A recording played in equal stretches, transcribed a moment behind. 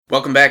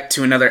Welcome back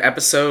to another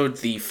episode,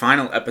 the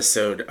final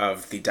episode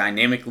of the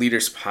Dynamic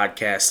Leaders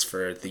podcast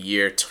for the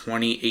year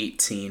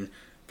 2018,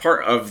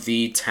 part of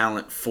the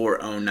Talent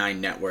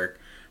 409 network,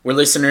 where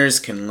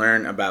listeners can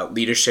learn about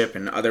leadership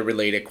and other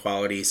related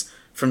qualities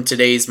from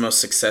today's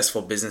most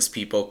successful business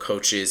people,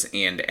 coaches,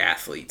 and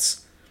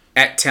athletes.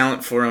 At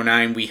Talent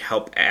 409, we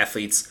help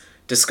athletes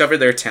discover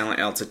their talent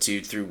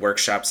altitude through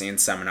workshops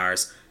and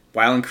seminars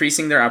while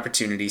increasing their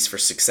opportunities for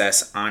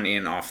success on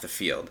and off the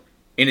field.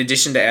 In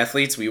addition to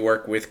athletes, we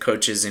work with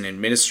coaches and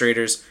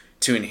administrators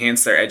to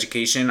enhance their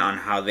education on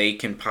how they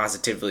can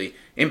positively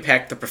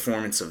impact the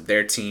performance of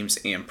their teams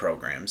and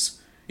programs.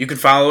 You can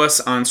follow us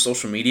on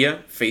social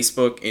media,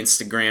 Facebook,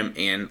 Instagram,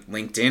 and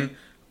LinkedIn,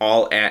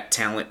 all at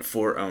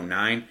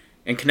Talent409,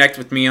 and connect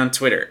with me on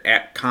Twitter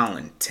at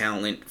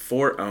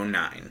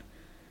ColinTalent409.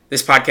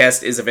 This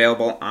podcast is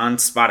available on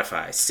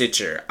Spotify,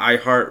 Stitcher,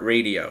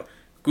 iHeartRadio,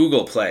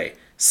 Google Play,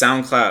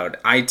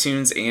 SoundCloud,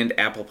 iTunes, and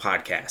Apple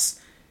Podcasts.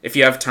 If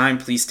you have time,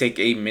 please take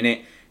a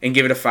minute and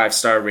give it a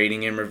 5-star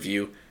rating and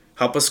review.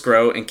 Help us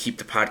grow and keep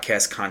the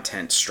podcast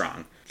content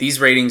strong. These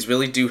ratings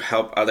really do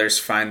help others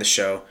find the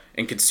show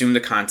and consume the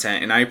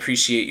content, and I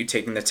appreciate you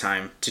taking the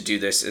time to do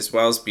this as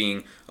well as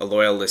being a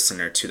loyal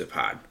listener to the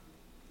pod.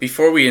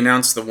 Before we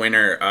announce the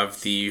winner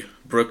of the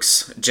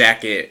Brooks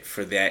jacket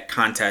for that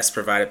contest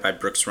provided by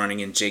Brooks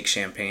Running and Jake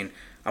Champagne,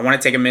 I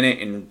want to take a minute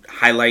and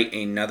highlight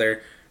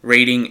another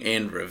rating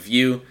and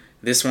review.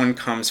 This one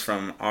comes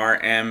from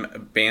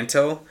RM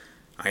Bantel.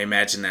 I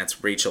imagine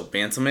that's Rachel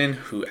Bantelman,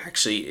 who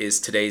actually is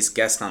today's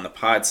guest on the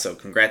pod. So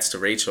congrats to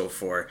Rachel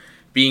for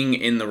being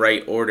in the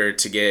right order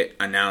to get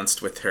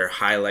announced with her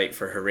highlight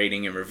for her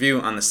rating and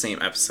review on the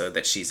same episode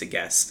that she's a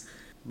guest.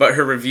 But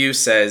her review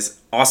says,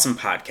 "Awesome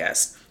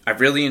podcast. I've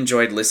really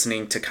enjoyed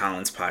listening to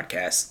Colin's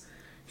podcast.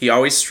 He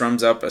always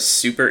strums up a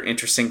super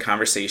interesting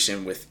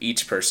conversation with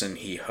each person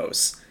he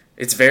hosts.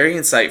 It's very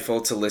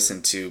insightful to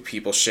listen to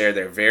people share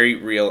their very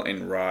real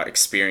and raw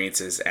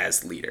experiences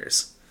as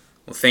leaders."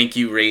 Well, thank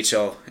you,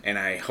 Rachel, and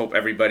I hope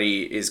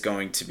everybody is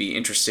going to be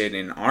interested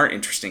in our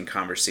interesting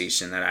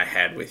conversation that I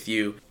had with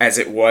you, as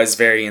it was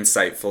very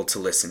insightful to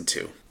listen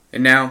to.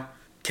 And now,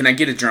 can I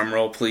get a drum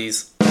roll,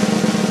 please?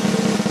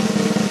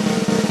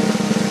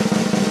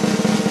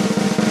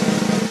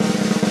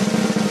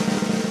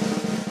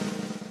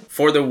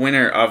 For the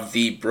winner of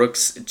the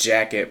Brooks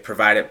jacket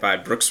provided by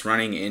Brooks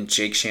Running and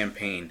Jake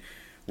Champagne,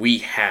 we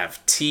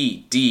have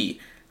T.D.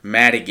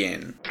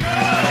 Madigan.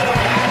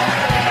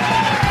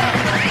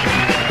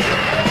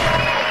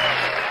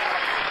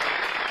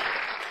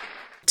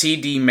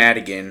 T.D.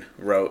 Madigan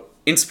wrote,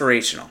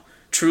 "Inspirational.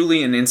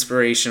 Truly an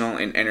inspirational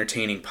and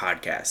entertaining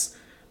podcast.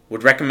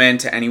 Would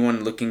recommend to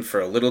anyone looking for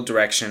a little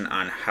direction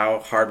on how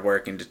hard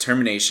work and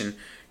determination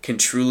can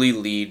truly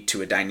lead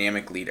to a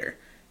dynamic leader.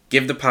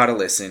 Give the pod a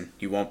listen.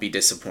 You won't be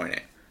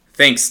disappointed."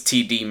 Thanks,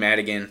 T.D.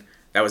 Madigan.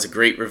 That was a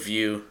great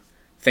review.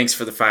 Thanks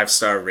for the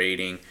 5-star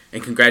rating.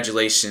 And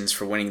congratulations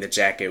for winning the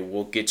jacket.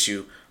 We'll get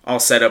you all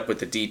set up with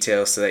the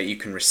details so that you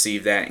can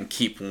receive that and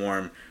keep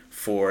warm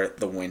for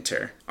the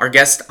winter. Our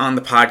guest on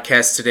the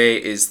podcast today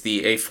is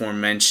the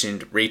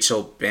aforementioned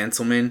Rachel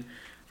Bantelman.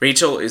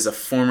 Rachel is a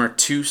former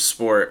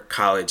 2-sport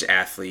college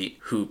athlete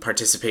who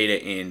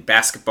participated in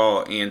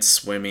basketball and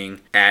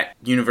swimming at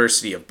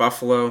University of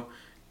Buffalo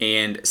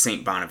and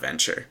St.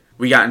 Bonaventure.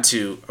 We got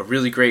into a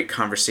really great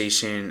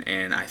conversation,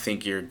 and I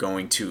think you're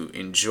going to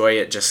enjoy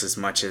it just as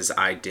much as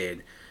I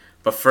did.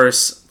 But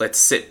first, let's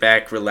sit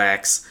back,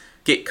 relax,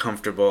 get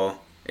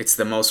comfortable. It's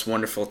the most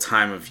wonderful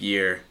time of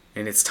year,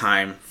 and it's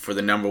time for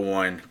the number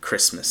one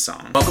Christmas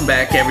song. Welcome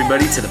back,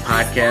 everybody, to the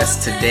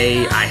podcast.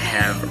 Today, I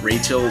have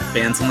Rachel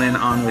Bantelman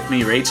on with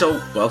me. Rachel,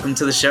 welcome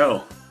to the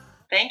show.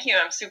 Thank you.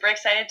 I'm super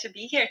excited to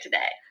be here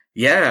today.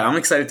 Yeah, I'm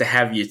excited to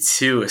have you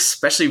too,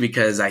 especially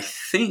because I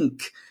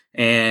think,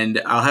 and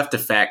I'll have to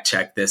fact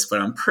check this, but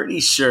I'm pretty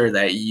sure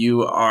that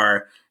you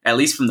are, at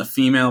least from the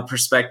female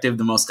perspective,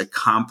 the most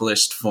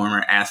accomplished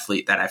former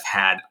athlete that I've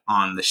had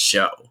on the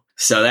show.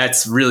 So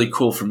that's really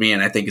cool for me,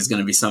 and I think it's going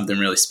to be something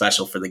really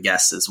special for the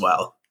guests as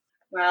well.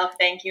 Well,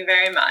 thank you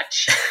very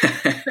much.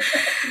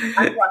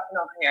 I'm walking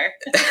over here.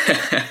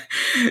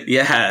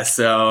 Yeah,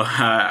 so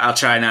I'll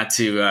try not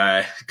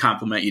to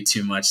compliment you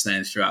too much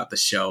then throughout the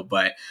show,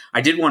 but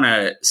I did want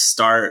to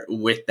start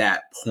with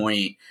that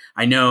point.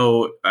 I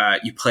know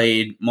you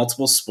played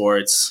multiple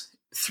sports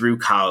through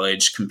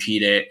college,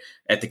 competed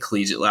at the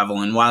collegiate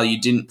level, and while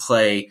you didn't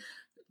play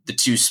the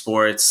 2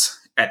 sports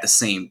at the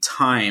same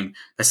time,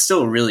 that's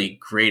still a really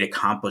great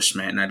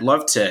accomplishment, and I'd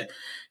love to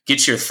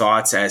get your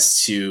thoughts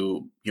as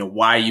to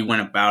why you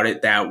went about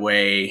it that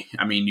way.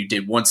 I mean, you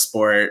did one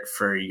sport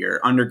for your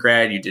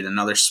undergrad, you did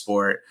another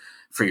sport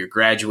for your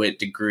graduate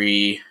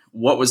degree.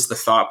 What was the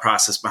thought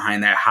process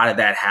behind that? How did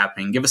that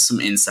happen? Give us some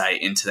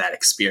insight into that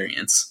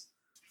experience.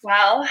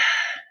 Well, I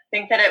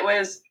think that it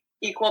was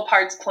equal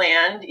parts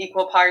planned,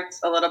 equal parts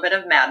a little bit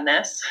of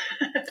madness.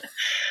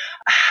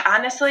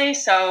 Honestly,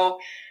 so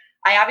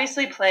I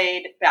obviously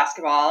played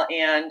basketball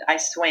and I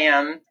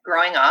swam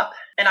growing up.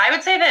 And I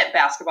would say that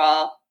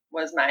basketball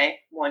was my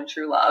one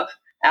true love,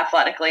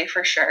 athletically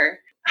for sure.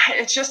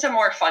 it's just a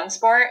more fun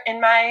sport, in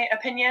my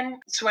opinion.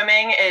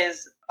 Swimming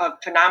is a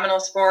phenomenal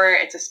sport.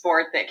 It's a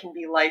sport that can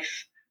be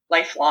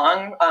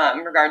lifelong,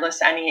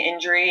 regardless of any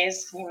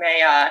injuries you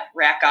may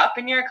rack up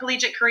in your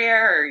collegiate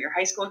career or your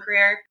high school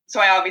career. So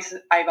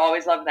I've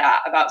always loved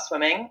that about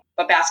swimming.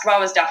 But basketball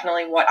was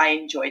definitely what I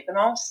enjoyed the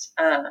most.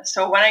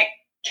 So when it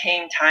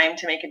came time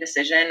to make a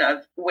decision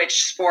of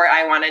which sport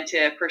I wanted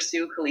to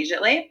pursue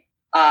collegiately,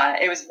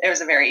 it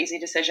was a very easy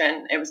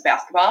decision. It was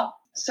basketball.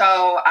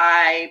 So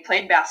I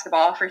played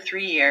basketball for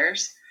 3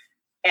 years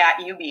at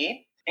UB.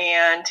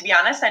 And to be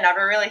honest, I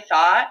never really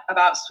thought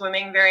about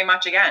swimming very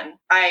much again.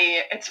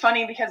 It's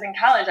funny because in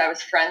college I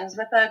was friends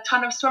with a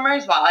ton of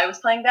swimmers while I was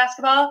playing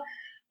basketball,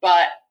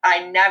 but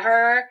I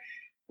never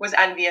was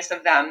envious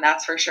of them,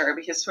 that's for sure,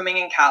 because swimming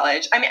in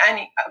college, I mean,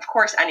 of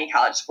course, any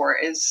college sport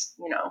is,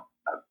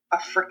 a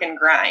freaking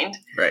grind.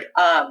 Right.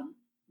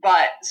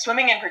 But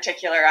swimming in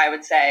particular, I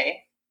would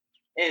say,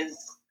 is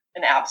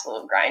an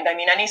absolute grind. I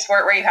mean, any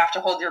sport where you have to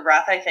hold your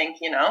breath, I think,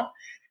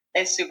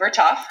 is super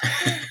tough.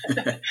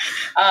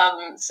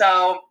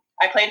 So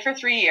I played for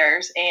 3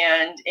 years,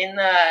 and in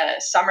the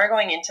summer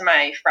going into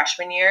my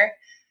freshman year,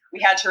 we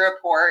had to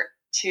report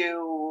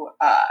to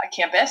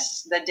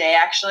campus the day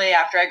actually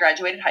after I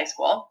graduated high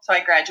school. So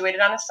I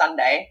graduated on a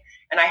Sunday,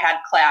 and I had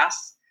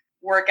class,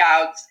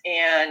 workouts,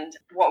 and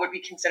what would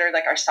be considered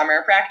like our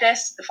summer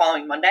practice the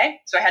following Monday.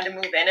 So I had to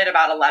move in at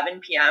about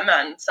 11 p.m.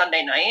 on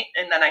Sunday night,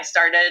 and then I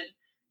started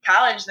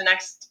college the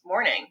next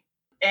morning.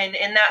 And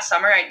in that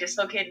summer, I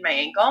dislocated my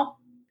ankle.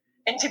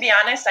 And to be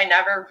honest, I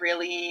never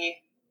really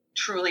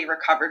truly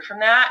recovered from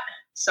that.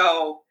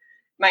 So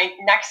my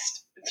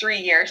next 3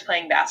 years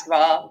playing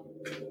basketball,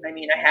 I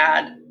mean, I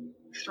had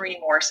 3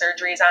 more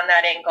surgeries on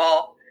that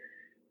ankle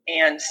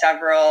and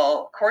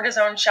several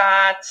cortisone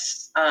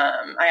shots.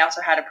 I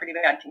also had a pretty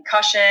bad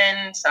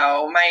concussion.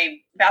 So my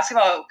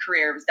basketball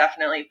career was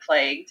definitely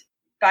plagued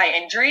by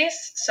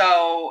injuries.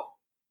 So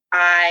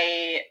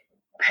I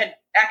had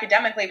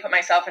academically put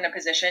myself in a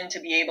position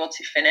to be able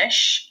to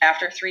finish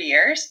after 3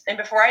 years. And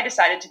before I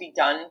decided to be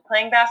done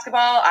playing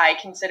basketball, I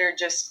considered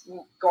just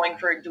going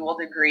for a dual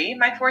degree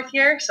my 4th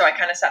year. So I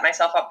kind of set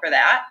myself up for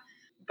that.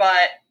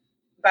 But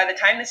by the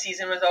time the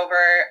season was over,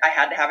 I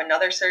had to have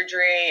another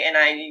surgery, and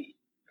I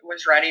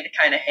was ready to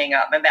kind of hang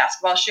up my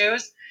basketball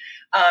shoes.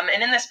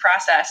 And in this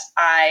process,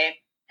 I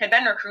had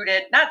been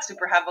recruited, not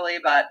super heavily,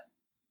 but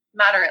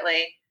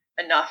moderately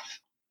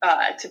enough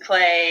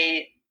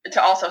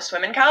to also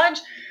swim in college.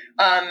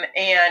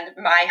 And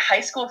my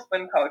high school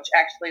swim coach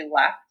actually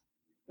left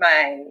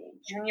my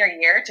junior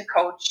year to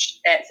coach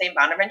at St.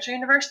 Bonaventure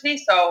University.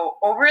 So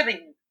over the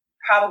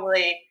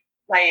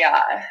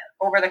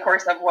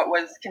course of what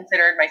was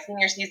considered my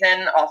senior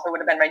season, also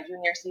would have been my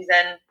junior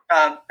season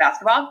of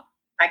basketball,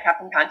 I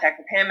kept in contact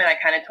with him, and I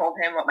kind of told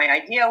him what my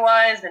idea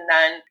was, and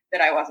then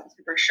that I wasn't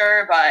super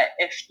sure, but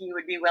if he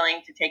would be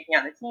willing to take me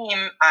on the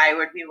team, I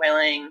would be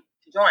willing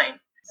to join.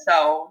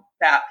 So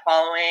that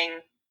following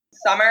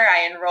summer,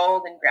 I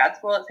enrolled in grad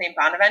school at St.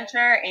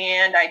 Bonaventure,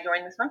 and I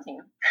joined the swim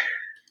team.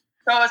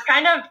 So it was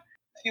kind of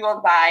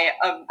fueled by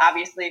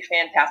obviously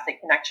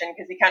fantastic connection,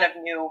 because he kind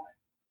of knew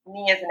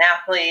me as an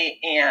athlete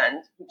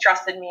and he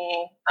trusted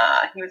me.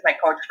 He was my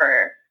coach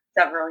for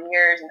several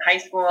years in high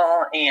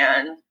school,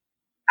 and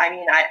I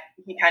mean,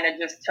 he kind of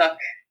just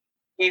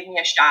gave me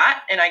a shot,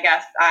 and I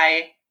guess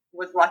I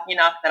was lucky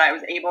enough that I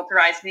was able to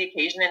rise to the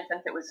occasion. And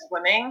since it was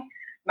swimming,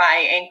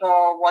 my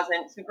ankle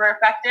wasn't super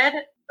affected,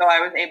 so I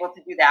was able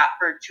to do that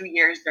for 2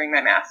 years during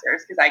my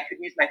master's, because I could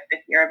use my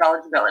 5th year of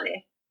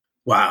eligibility.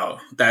 Wow,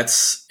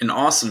 that's an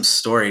awesome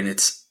story, and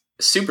it's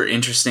super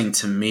interesting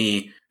to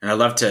me, and I'd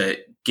love to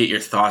get your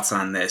thoughts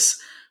on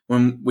this.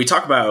 When we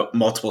talk about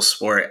multiple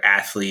sport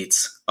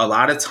athletes, a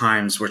lot of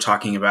times we're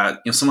talking about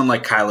someone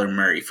like Kyler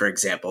Murray, for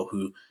example,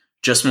 who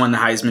just won the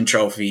Heisman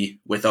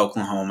Trophy with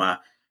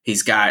Oklahoma.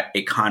 He's got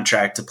a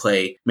contract to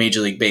play Major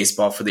League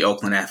Baseball for the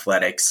Oakland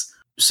Athletics.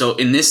 So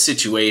in this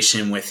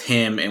situation with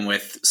him and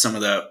with some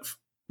of the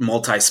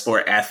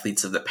multi-sport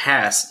athletes of the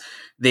past,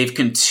 they've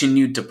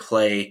continued to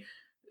play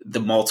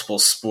the multiple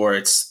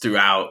sports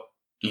throughout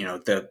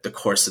the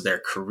course of their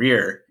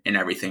career and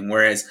everything.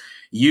 Whereas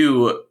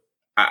you,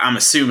 I'm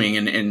assuming,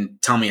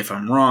 and tell me if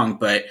I'm wrong,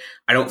 but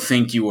I don't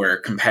think you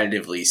were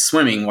competitively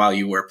swimming while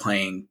you were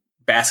playing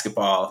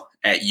basketball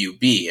at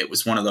UB. It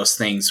was one of those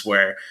things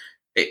where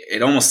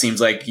it almost seems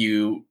like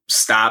you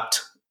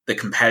stopped the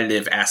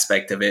competitive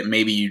aspect of it.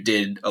 Maybe you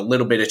did a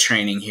little bit of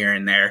training here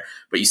and there,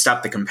 but you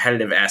stopped the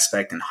competitive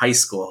aspect in high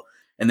school.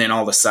 And then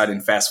all of a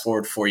sudden, fast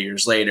forward 4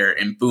 years later,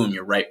 and boom,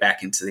 you're right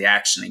back into the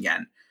action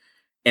again.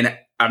 And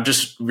I'm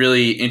just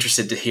really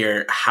interested to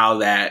hear how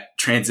that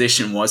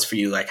transition was for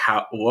you. Like,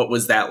 what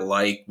was that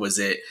like? Was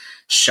it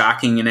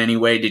shocking in any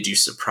way? Did you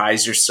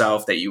surprise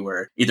yourself that you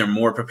were either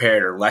more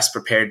prepared or less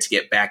prepared to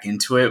get back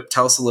into it?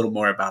 Tell us a little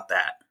more about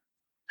that.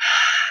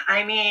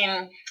 I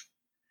mean,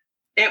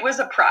 it was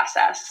a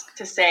process,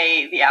 to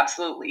say the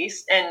absolute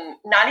least, and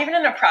not even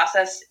in a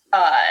process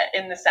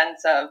in the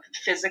sense of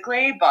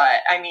physically,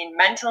 but I mean,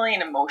 mentally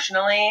and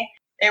emotionally.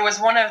 It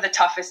was one of the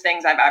toughest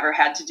things I've ever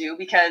had to do,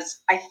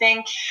 because I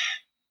think,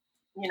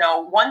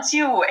 once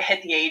you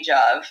hit the age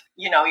of,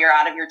 you're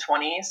out of your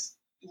 20s,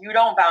 you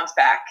don't bounce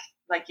back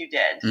like you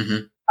did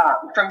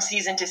from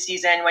season to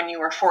season when you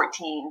were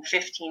 14,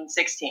 15,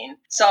 16.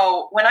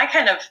 So when I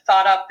kind of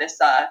thought up this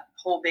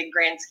whole big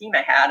grand scheme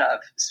I had of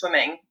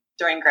swimming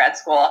during grad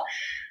school,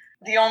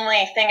 the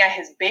only thing I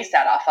has based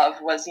that off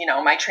of was,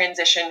 my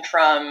transition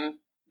from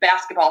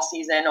basketball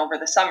season over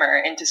the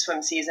summer into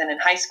swim season in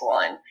high school.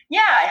 And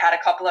yeah, I had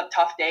a couple of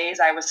tough days.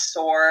 I was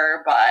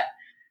sore, but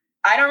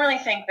I don't really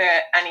think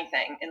that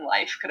anything in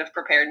life could have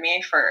prepared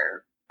me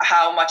for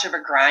how much of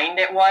a grind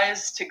it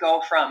was to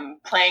go from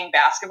playing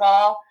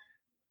basketball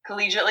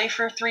collegiately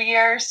for 3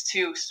 years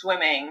to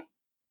swimming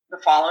the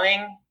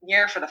following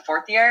year for the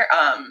fourth year.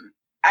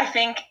 I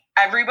think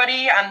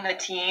everybody on the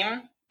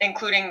team,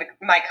 including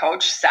my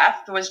coach,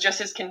 Seth, was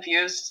just as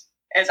confused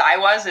as I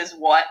was as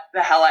what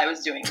the hell I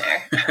was doing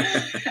there.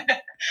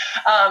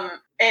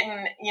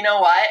 And you know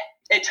what?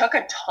 It took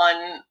a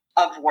ton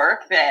of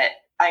work that,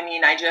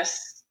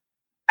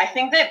 I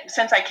think that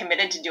since I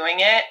committed to doing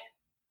it,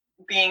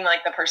 being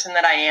like the person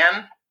that I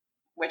am,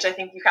 which I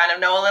think you kind of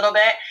know a little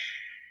bit,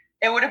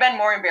 it would have been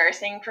more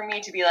embarrassing for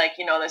me to be like,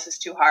 this is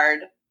too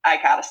hard,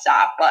 I gotta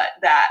stop. But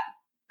that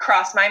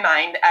crossed my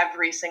mind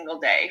every single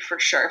day for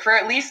sure, for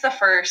at least the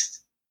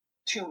first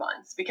 2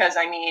 months, because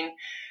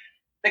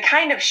the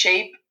kind of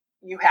shape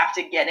you have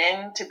to get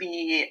in to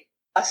be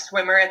a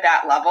swimmer at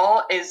that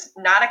level is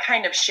not a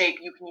kind of shape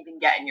you can even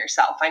get in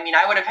yourself.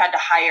 I would have had to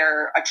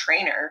hire a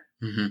trainer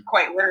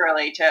quite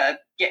literally to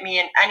get me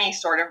in any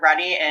sort of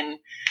ready. And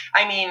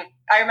I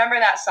remember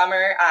that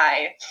summer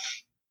I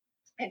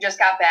had just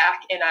got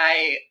back and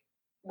I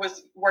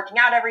was working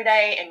out every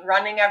day and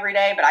running every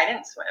day, but I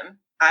didn't swim.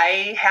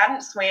 I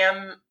hadn't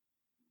swam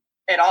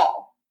at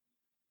all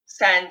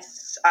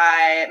since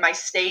my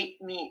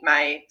state meet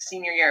my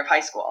senior year of high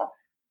school.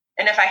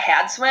 And if I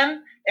had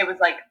swim, it was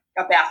like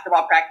a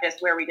basketball practice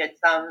where we did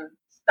some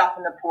stuff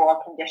in the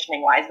pool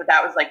conditioning wise, but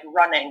that was like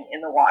running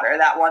in the water.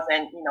 That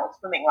wasn't,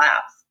 swimming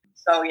laps.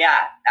 So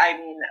yeah,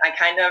 I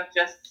kind of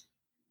just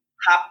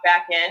hopped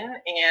back in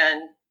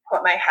and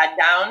put my head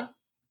down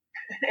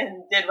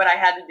and did what I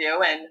had to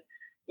do and,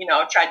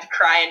 tried to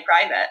cry in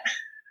private.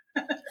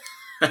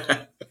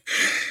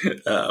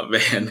 Oh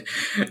man.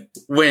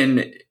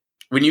 When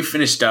you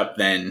finished up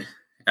then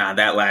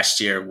that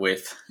last year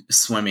with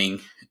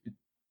swimming,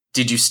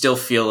 did you still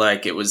feel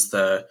like it was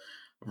the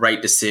right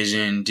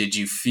decision? Did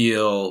you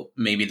feel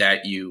maybe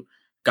that you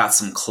got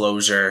some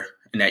closure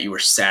and that you were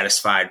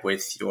satisfied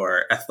with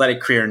your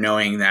athletic career,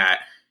 knowing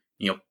that,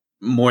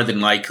 more than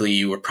likely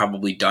you were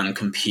probably done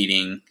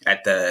competing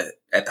at the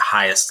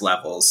highest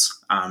levels,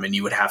 and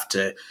you would have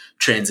to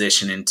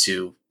transition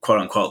into quote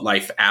unquote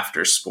life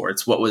after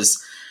sports? What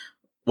was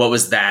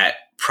that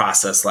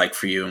process like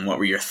for you, and what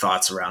were your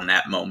thoughts around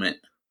that moment?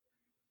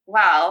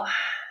 Well,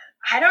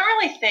 I don't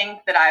really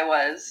think that I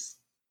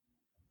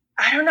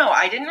don't know.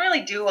 I didn't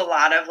really do a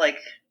lot of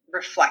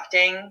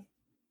reflecting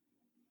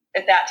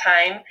at that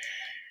time.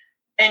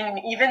 And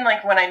even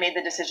when I made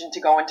the decision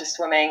to go into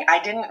swimming,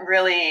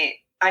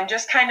 I'm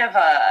just kind of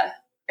a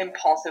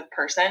impulsive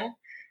person.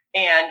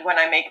 And when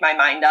I make my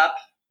mind up,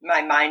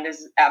 my mind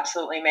is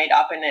absolutely made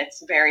up and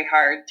it's very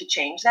hard to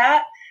change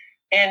that.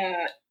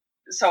 And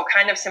so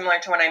kind of similar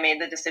to when I made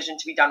the decision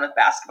to be done with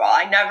basketball,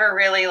 I never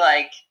really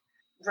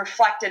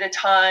reflected a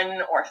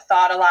ton or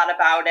thought a lot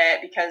about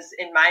it, because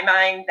in my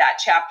mind that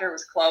chapter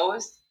was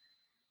closed.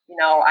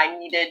 I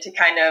needed to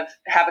kind of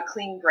have a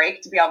clean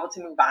break to be able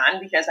to move on,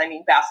 because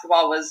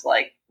basketball was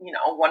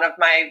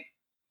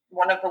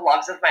one of the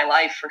loves of my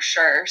life for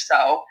sure.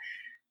 So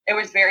it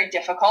was very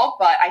difficult,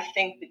 but I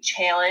think the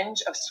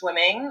challenge of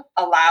swimming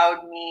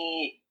allowed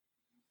me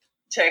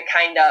to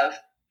kind of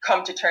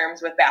come to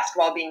terms with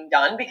basketball being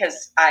done,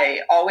 because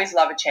I always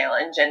love a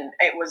challenge, and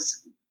it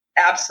was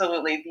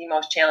absolutely the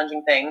most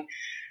challenging thing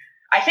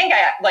I think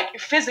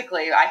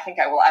physically I think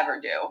I will ever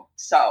do.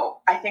 So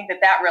I think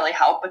that really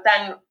helped. But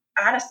then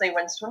honestly,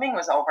 when swimming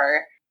was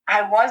over,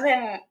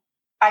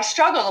 I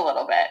struggled a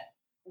little bit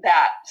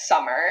that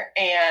summer.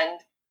 And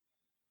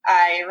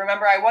I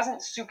remember I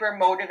wasn't super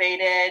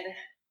motivated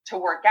to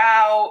work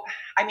out.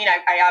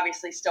 I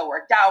obviously still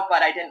worked out,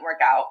 but I didn't work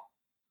out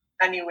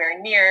anywhere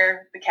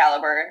near the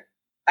caliber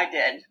I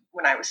did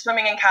when I was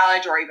swimming in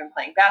college or even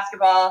playing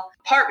basketball,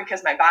 part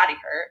because my body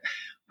hurt,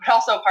 but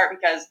also part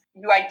because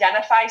you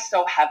identify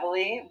so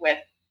heavily with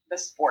the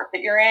sport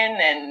that you're in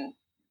and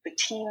the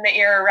team that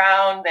you're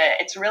around that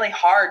it's really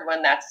hard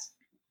when that's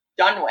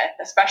done with,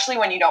 especially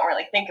when you don't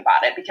really think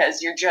about it,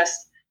 because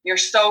you're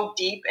so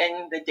deep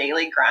in the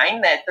daily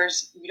grind that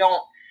you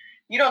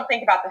don't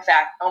think about the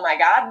fact, oh my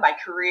God, my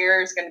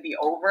career is going to be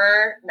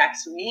over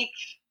next week,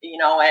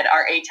 at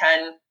our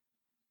A10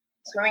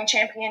 swimming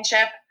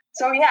championship.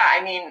 So yeah,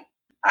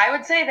 I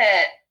would say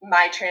that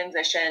my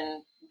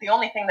transition, the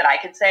only thing that I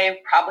could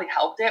say probably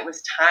helped it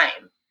was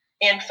time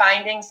and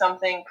finding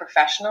something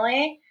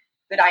professionally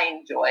that I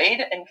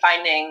enjoyed and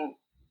finding,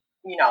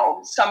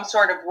 some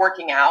sort of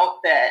working out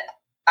that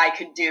I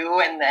could do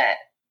and that,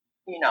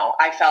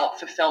 I felt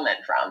fulfillment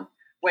from,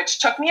 which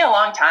took me a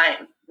long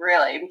time,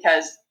 really,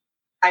 because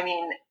I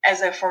mean,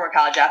 as a former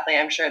college athlete,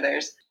 I'm sure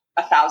there's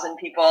 1,000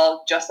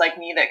 people just like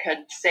me that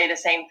could say the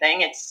same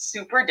thing. It's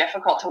super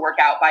difficult to work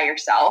out by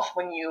yourself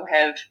when you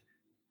have,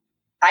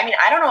 I mean,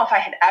 I don't know if I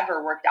had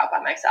ever worked out by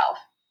myself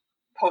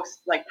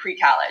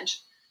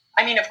pre-college.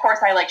 I mean, of course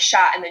I like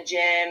shot in the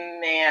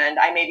gym and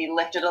I maybe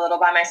lifted a little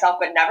by myself,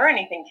 but never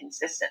anything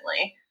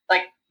consistently.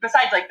 Like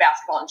besides like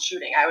basketball and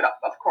shooting, I would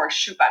of course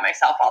shoot by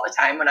myself all the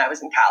time when I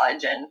was in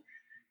college, and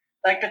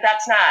like, but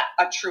that's not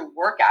a true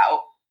workout.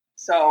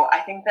 So I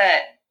think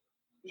that,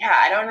 yeah,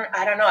 I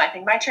don't know. I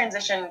think my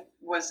transition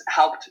was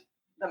helped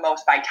the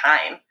most by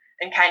time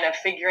and kind of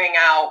figuring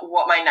out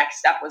what my next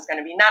step was going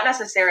to be, not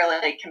necessarily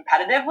like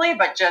competitively,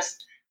 but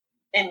just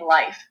in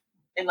life,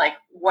 in like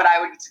what I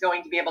was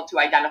going to be able to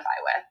identify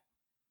with.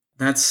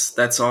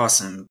 That's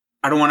awesome.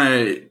 I don't want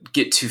to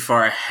get too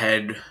far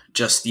ahead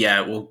just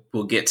yet.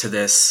 We'll get to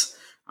this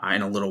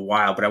in a little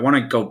while, but I want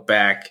to go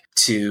back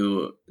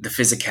to the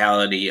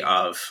physicality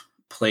of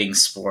playing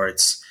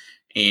sports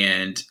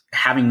and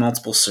having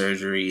multiple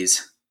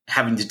surgeries,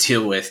 having to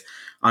deal with,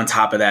 on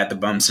top of that, the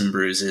bumps and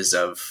bruises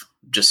of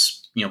just,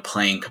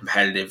 playing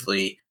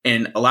competitively.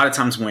 And a lot of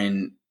times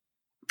when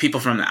people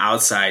from the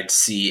outside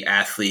see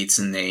athletes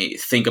and they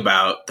think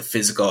about the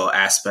physical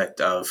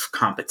aspect of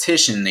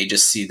competition, they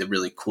just see the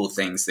really cool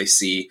things. They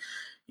see,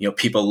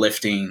 people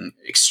lifting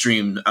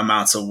extreme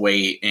amounts of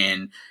weight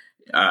and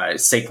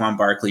Saquon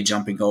Barkley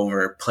jumping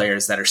over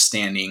players that are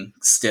standing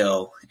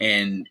still,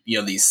 and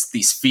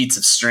these feats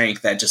of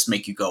strength that just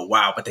make you go,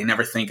 wow. But they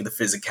never think of the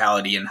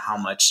physicality and how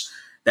much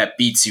that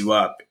beats you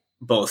up,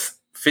 both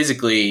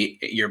physically,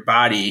 your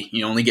body,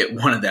 you only get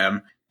one of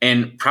them,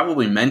 and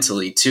probably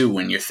mentally too,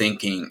 when you're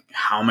thinking,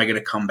 how am I going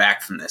to come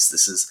back from this?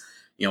 This is,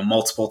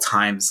 multiple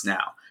times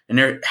now. And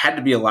there had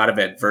to be a lot of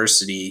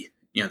adversity,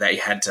 that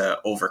you had to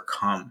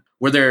overcome.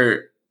 Were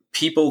there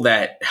people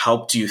that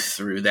helped you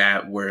through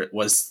that?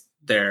 Was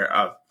there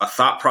a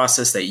thought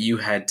process that you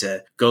had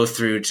to go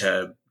through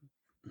to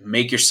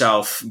make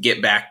yourself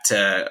get back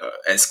to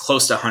as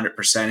close to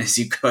 100% as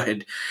you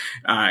could,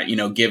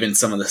 given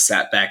some of the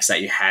setbacks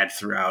that you had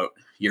throughout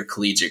your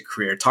collegiate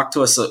career? Talk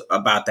to us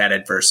about that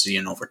adversity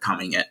and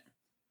overcoming it.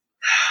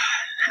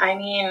 I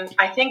mean,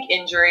 I think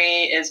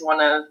injury is one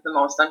of the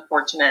most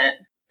unfortunate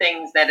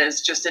things that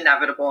is just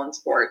inevitable in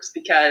sports,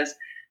 because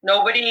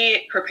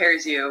nobody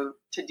prepares you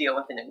to deal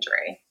with an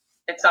injury.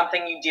 It's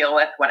something you deal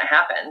with when it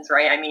happens,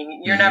 right? I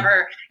mean, your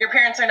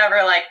parents are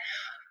never like,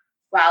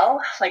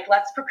 well, like,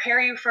 let's prepare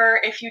you for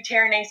if you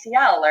tear an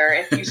ACL or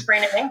if you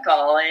sprain an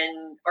ankle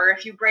or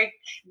if you break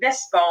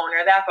this bone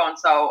or that bone.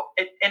 So,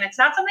 it's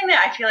not something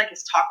that I feel like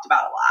is talked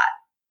about a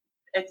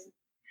lot. It's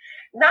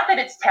not that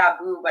it's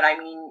taboo, but I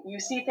mean, you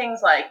see things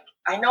like,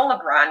 I know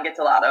LeBron gets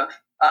a lot of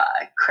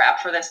crap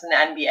for this in the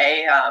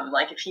NBA.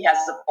 Like if he has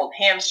a pulled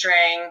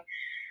hamstring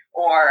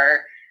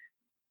or,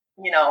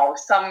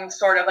 some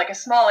sort of like a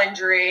small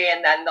injury,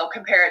 and then they'll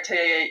compare it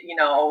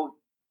to,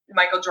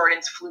 Michael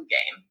Jordan's flu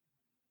game.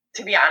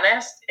 To be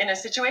honest, in a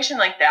situation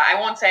like that, I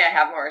won't say I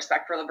have more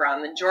respect for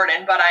LeBron than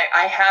Jordan, but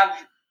I have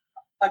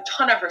a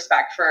ton of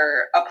respect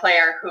for a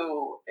player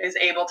who is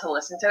able to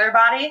listen to their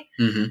body.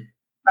 Mm-hmm.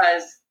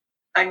 Because,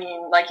 I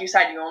mean, like you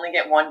said, you only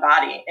get one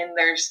body, and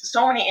there's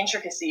so many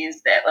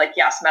intricacies that, like,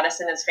 yes,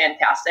 medicine is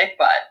fantastic,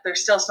 but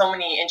there's still so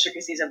many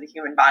intricacies of the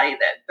human body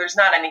that there's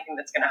not anything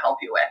that's going to help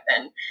you with.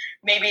 And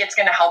maybe it's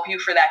going to help you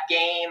for that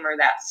game or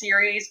that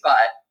series,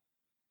 but,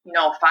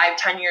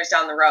 5-10 years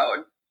down the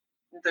road,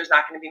 there's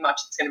not going to be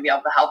much that's going to be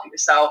able to help you.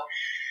 So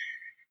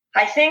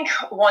I think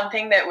one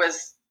thing that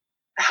was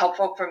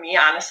helpful for me,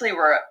 honestly,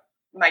 were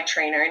my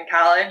trainer in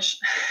college.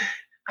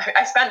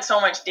 I spent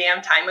so much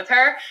damn time with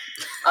her.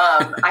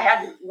 I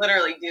had to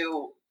literally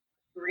do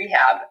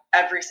rehab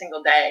every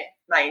single day,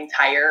 my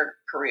entire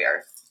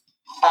career,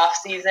 off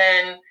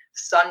season,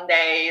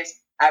 Sundays,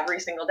 every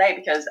single day,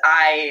 because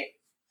I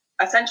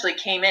essentially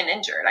came in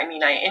injured. I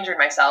mean, I injured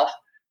myself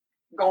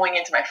going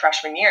into my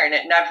freshman year, and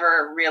it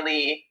never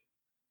really,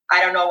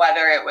 I don't know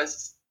whether it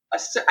was,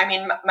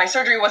 my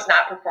surgery was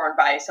not performed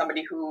by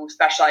somebody who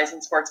specialized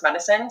in sports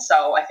medicine.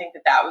 So I think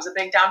that was a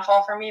big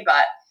downfall for me,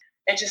 but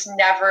it just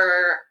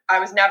I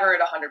was never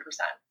at 100%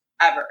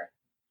 ever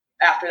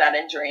after that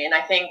injury. And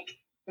I think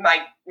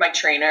my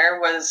trainer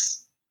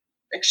was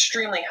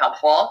extremely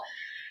helpful,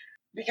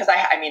 because I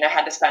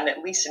had to spend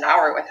at least an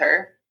hour with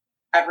her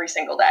every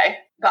single day.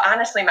 But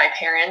honestly, my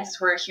parents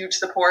were a huge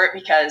support,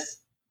 because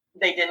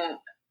they didn't,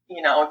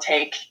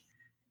 take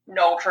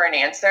no for an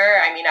answer.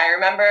 I mean, I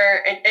remember,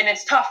 and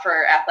it's tough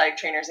for athletic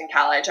trainers in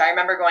college. I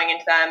remember going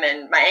into them,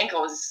 and my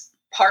ankle was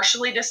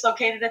partially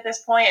dislocated at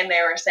this point, and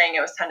they were saying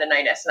it was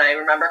tendonitis. And I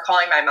remember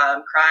calling my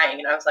mom crying,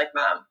 and I was like,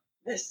 Mom,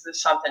 this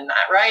is something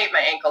not right. My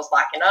ankle's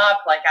locking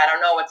up. Like, I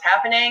don't know what's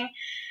happening,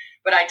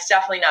 but it's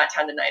definitely not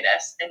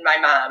tendonitis. And my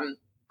mom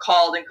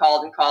called and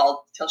called and called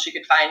till she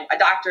could find a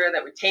doctor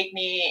that would take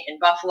me in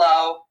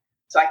Buffalo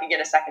so I could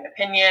get a second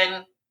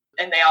opinion.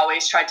 And they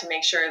always tried to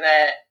make sure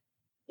that,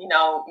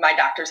 my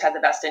doctors had the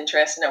best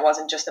interest, and it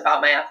wasn't just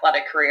about my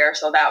athletic career.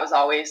 So that was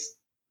always,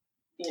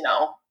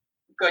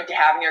 good to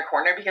have in your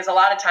corner, because a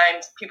lot of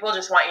times people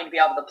just want you to be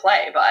able to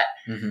play, but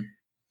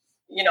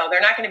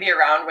they're not going to be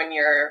around when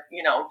you're,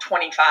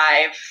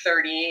 25,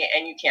 30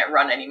 and you can't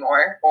run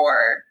anymore,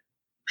 or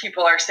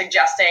people are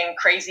suggesting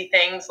crazy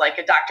things. Like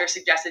a doctor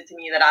suggested to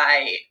me that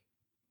I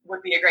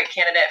would be a great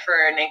candidate for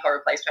an ankle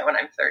replacement when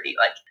I'm 30.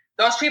 Like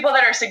those people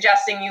that are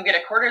suggesting you get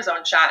a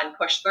cortisone shot and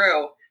push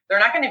through, they're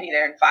not going to be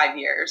there in 5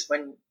 years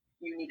when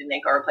you need an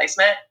ankle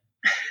replacement.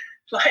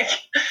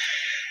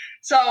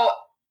 So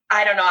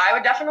I don't know. I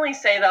would definitely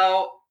say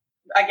though,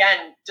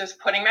 again, just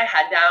putting my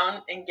head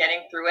down and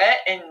getting through it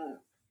and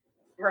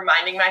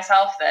reminding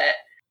myself that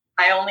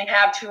I only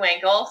have 2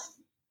 ankles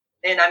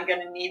and I'm going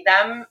to need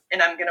them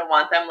and I'm going to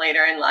want them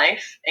later in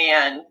life.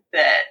 And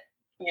that,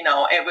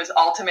 it was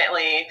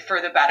ultimately for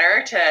the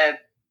better to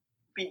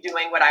be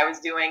doing what I was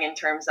doing in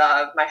terms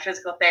of my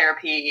physical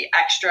therapy,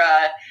 extra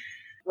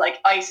like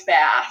ice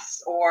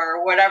baths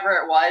or whatever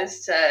it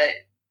was to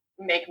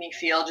make me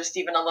feel just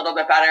even a little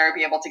bit better,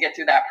 be able to get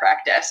through that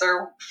practice.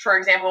 Or for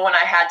example, when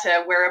I had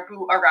to wear a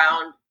boot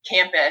around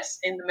campus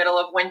in the middle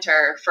of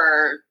winter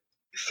for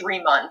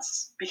 3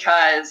 months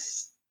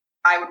because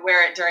I would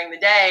wear it during the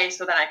day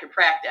so then I could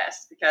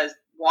practice because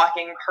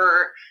walking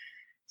hurt.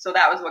 So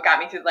that was what got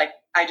me through. Like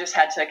I just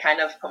had to kind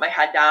of put my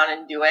head down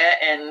and do it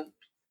and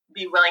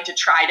be willing to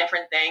try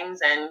different things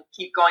and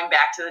keep going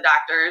back to the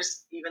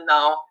doctors, even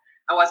though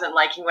I wasn't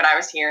liking what I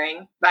was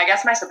hearing. But I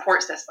guess my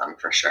support system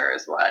for sure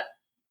is what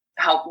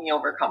helped me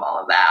overcome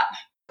all of that.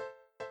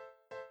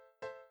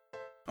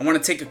 I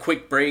want to take a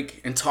quick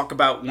break and talk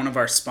about one of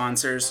our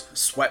sponsors,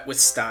 Sweat with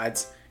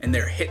Stods, and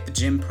their Hit the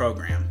Gym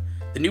program.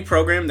 The new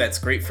program that's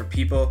great for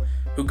people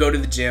who go to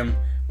the gym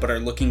but are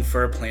looking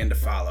for a plan to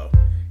follow.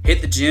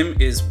 Hit the Gym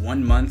is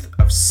 1 month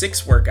of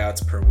 6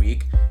 workouts per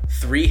week,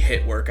 3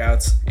 HIIT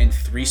workouts, and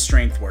 3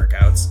 strength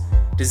workouts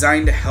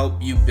designed to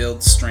help you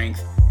build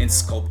strength and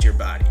sculpt your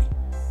body.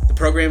 The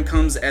program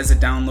comes as a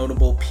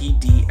downloadable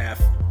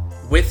PDF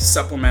with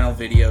supplemental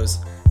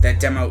videos that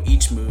demo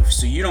each move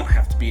so you don't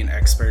have to be an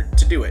expert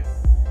to do it.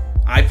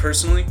 I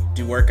personally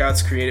do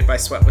workouts created by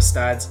Sweat with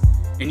Stods,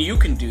 and you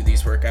can do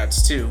these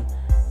workouts too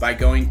by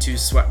going to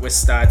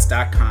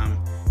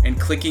sweatwithstods.com and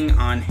clicking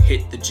on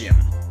Hit the Gym.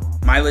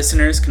 My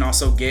listeners can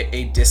also get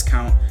a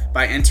discount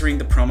by entering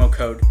the promo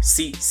code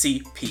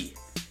CCP.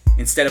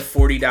 Instead of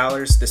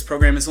 $40, this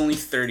program is only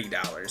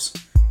 $30.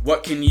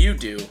 What can you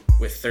do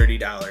with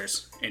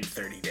 $30 in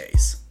 30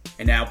 days?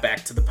 And now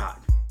back to the pod.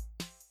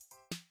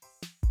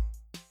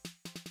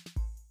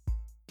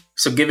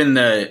 So given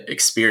the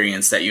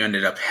experience that you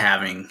ended up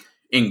having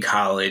in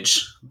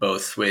college,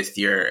 both with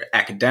your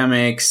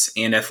academics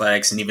and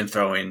athletics, and even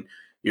throw in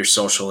your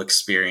social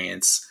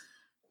experience,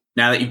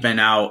 now that you've been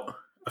out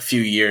a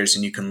few years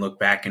and you can look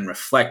back and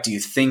reflect, do you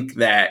think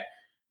that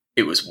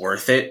it was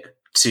worth it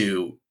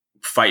to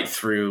fight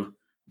through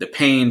the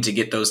pain, to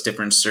get those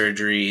different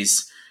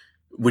surgeries?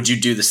 Would you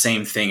do the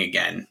same thing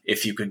again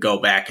if you could go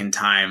back in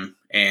time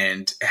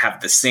and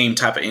have the same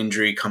type of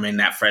injury come in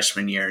that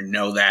freshman year and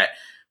know that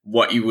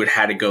what you would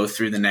have to go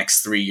through the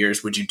next 3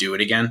 years, would you do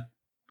it again?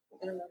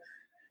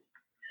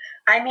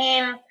 I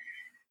mean,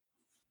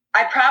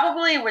 I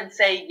probably would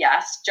say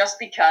yes, just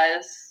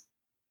because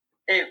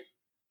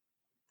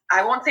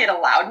I won't say it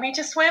allowed me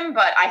to swim,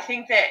 but I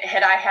think that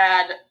had I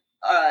had,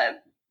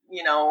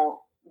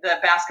 the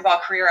basketball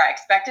career I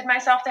expected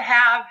myself to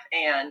have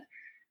and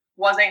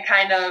wasn't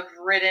kind of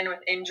ridden with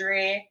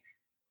injury,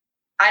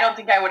 I don't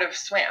think I would have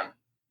swam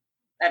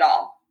at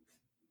all.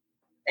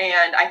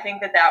 And I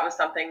think that was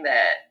something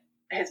that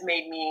has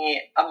made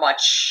me a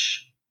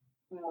much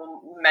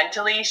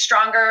mentally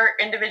stronger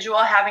individual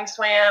having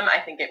swam. I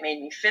think it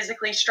made me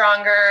physically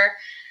stronger.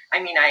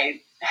 I mean, I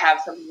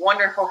have some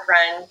wonderful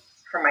friends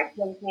from my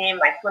swim team.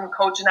 My swim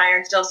coach and I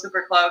are still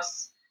super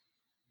close.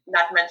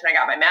 Not to mention I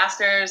got my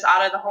master's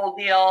out of the whole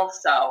deal.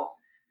 So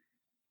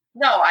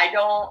no, I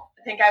don't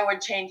think I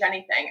would change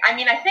anything. I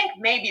mean, I think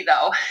maybe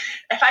though,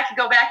 if I could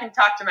go back and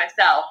talk to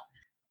myself,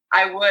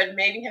 I would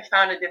maybe have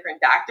found a different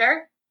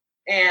doctor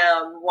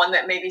and one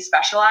that maybe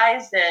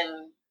specialized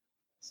in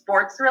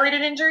sports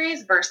related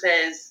injuries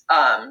versus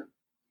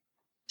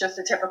just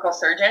a typical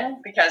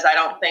surgeon, because I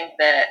don't think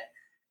that,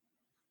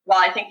 while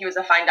I think he was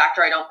a fine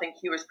doctor, I don't think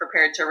he was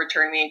prepared to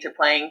return me to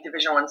playing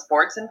Division I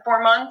sports in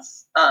 4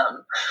 months.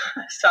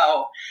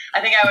 So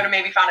I think I would have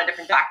maybe found a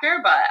different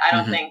doctor, but I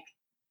don't think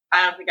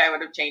I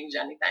would have changed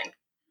anything.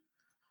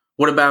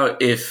 What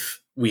about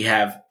if we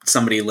have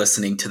somebody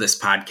listening to this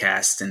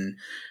podcast and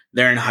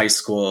they're in high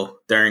school,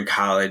 they're in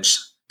college,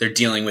 they're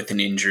dealing with an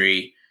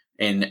injury,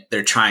 and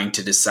they're trying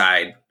to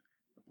decide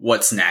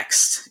what's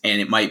next?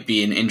 And it might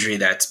be an injury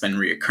that's been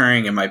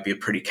reoccurring. It might be a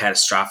pretty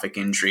catastrophic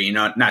injury,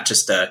 not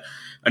just a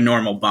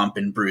normal bump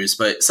and bruise,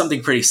 but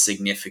something pretty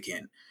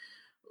significant.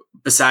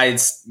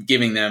 Besides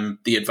giving them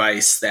the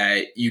advice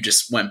that you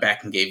just went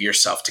back and gave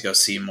yourself to go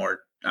see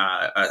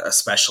a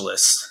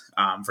specialist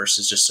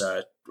versus just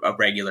a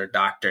regular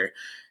doctor,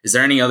 is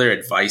there any other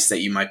advice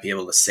that you might be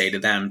able to say to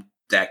them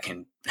that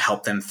can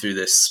help them through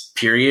this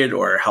period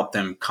or help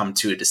them come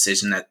to a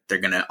decision that they're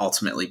going to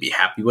ultimately be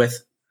happy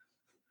with?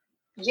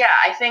 Yeah,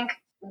 I think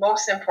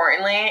most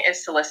importantly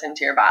is to listen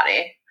to your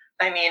body.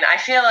 I mean, I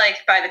feel like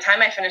by the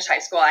time I finished high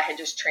school, I had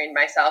just trained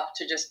myself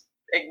to just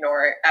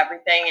ignore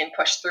everything and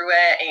push through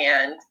it,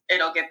 and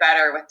it'll get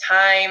better with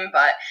time.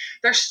 But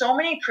there's so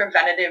many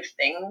preventative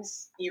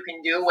things you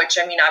can do, which,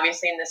 I mean,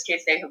 obviously in this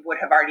case, they would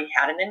have already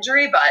had an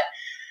injury, but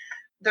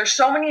there's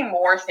so many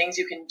more things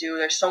you can do.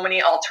 There's so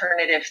many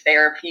alternative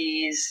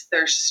therapies.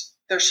 There's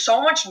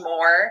so much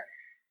more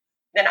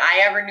than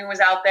I ever knew was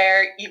out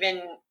there,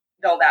 even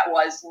though that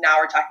was, now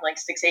we're talking like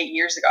 6-8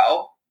 years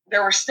ago.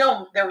 There was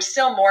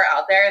still more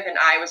out there than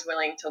I was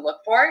willing to look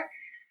for,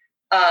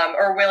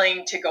 or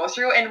willing to go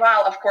through. And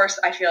while, of course,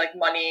 I feel like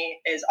money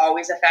is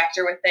always a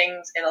factor with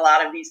things, and a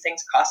lot of these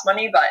things cost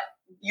money, but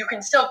you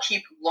can still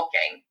keep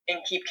looking and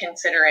keep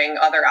considering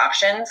other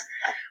options.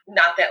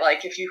 Not that,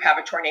 like, if you have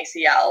a torn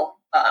ACL,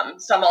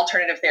 some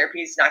alternative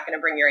therapy is not going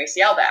to bring your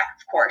ACL back,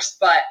 of course,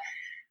 but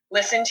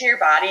listen to your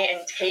body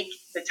and take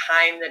the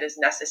time that is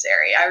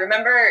necessary. I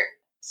remember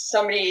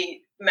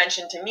somebody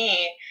mentioned to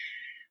me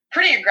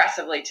pretty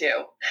aggressively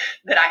too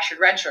that I should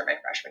redshirt my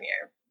freshman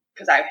year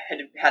because I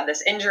had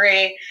this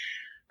injury.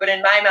 But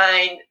in my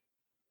mind,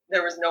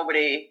 there was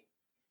nobody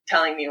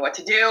telling me what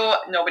to do.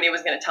 Nobody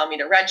was going to tell me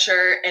to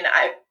redshirt. And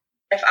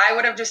if I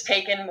would have just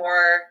taken a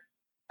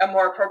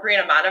more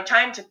appropriate amount of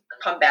time to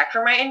come back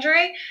from my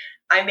injury,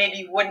 I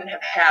maybe wouldn't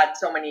have had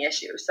so many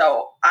issues.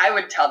 So I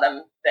would tell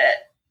them that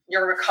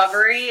your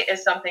recovery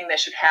is something that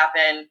should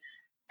happen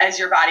as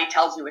your body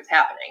tells you it's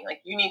happening.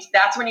 Like,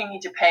 that's when you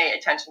need to pay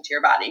attention to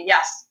your body.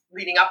 Yes,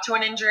 leading up to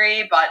an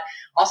injury, but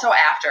also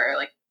after.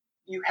 Like,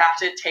 you have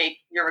to take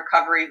your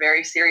recovery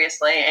very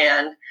seriously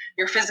and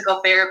your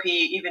physical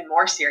therapy even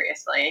more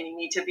seriously. And you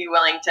need to be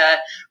willing to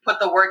put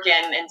the work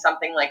in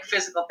something like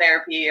physical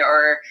therapy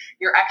or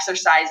your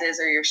exercises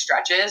or your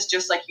stretches,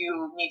 just like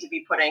you need to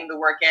be putting the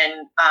work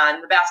in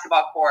on the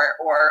basketball court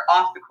or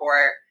off the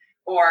court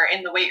or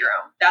in the weight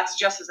room. That's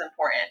just as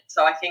important.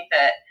 So I think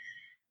that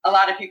a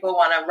lot of people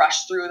want to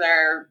rush through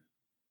their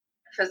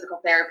physical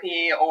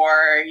therapy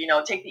or,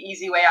 take the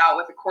easy way out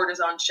with a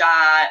cortisone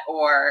shot,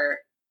 or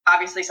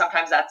obviously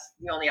sometimes that's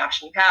the only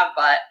option you have,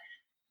 but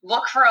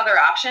look for other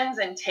options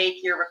and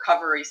take your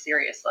recovery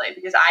seriously,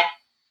 because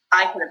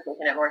I could have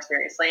taken it more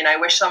seriously, and I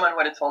wish someone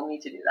would have told me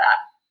to do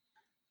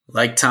that.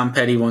 Like Tom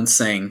Petty once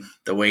sang,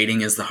 the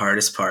waiting is the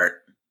hardest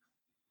part.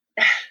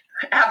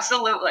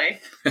 Absolutely.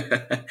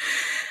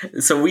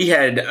 So we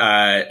had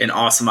an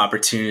awesome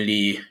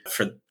opportunity.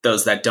 For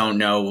those that don't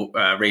know,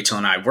 Rachel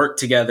and I worked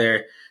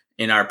together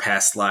in our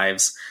past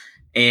lives,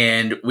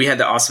 and we had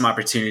the awesome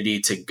opportunity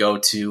to go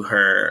to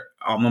her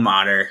alma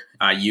mater,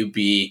 UB.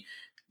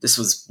 This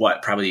was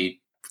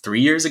probably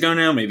 3 years ago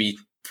now, maybe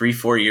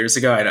 3-4 years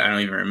ago. I don't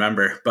even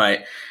remember.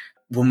 But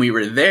when we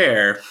were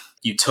there,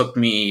 you took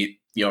me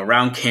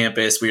around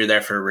campus. We were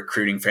there for a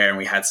recruiting fair, and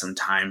we had some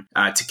time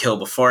to kill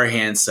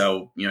beforehand.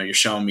 So, you're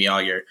showing me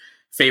all your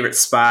favorite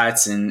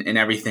spots and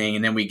everything.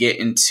 And then we get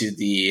into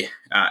the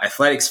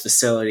athletics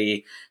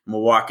facility, and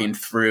we're walking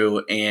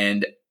through.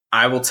 And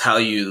I will tell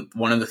you,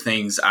 one of the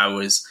things I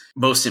was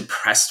most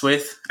impressed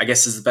with, I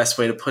guess is the best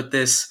way to put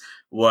this,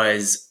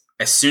 was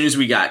as soon as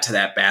we got to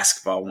that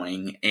basketball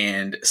wing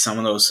and some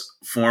of those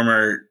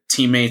former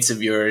teammates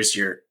of yours,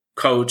 your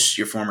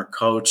former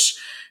coach,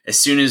 as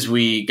soon as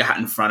we got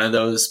in front of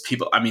those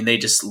people, I mean, they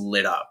just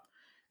lit up.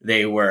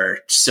 They were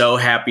so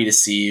happy to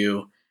see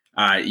you.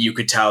 You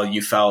could tell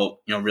you felt,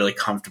 really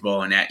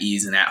comfortable and at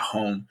ease and at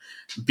home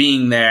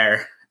being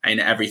there and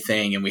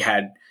everything. And we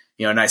had,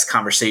 a nice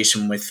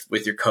conversation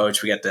with your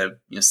coach. We got to,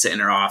 sit in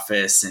her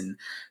office, and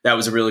that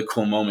was a really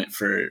cool moment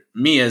for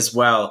me as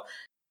well.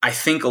 I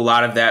think a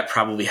lot of that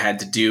probably had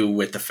to do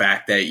with the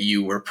fact that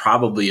you were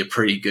probably a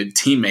pretty good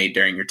teammate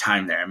during your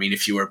time there. I mean,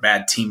 if you were a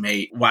bad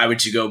teammate, why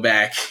would you go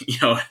back,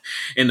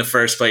 in the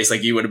first place?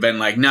 Like, you would have been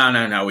like,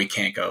 no, we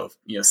can't go,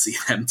 see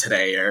them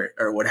today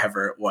or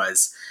whatever it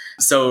was.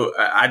 So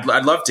I'd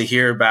love to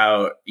hear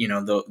about,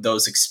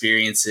 those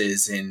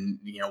experiences and,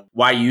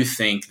 why you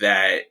think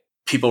that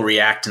people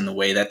react in the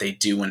way that they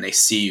do when they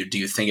see you. Do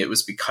you think it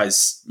was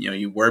because,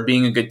 you were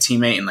being a good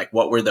teammate, and like,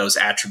 what were those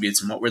attributes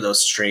and what were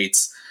those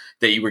traits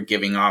that you were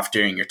giving off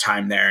during your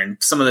time there, and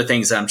some of the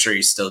things that I'm sure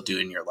you still do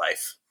in your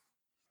life?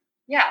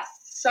 Yes.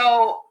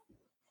 So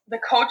the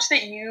coach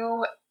that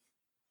you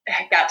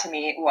got to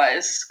meet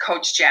was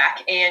Coach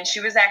Jack, and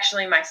she was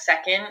actually my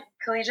second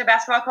collegiate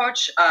basketball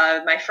coach.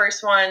 My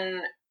first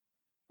one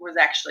was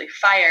actually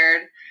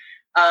fired.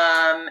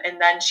 And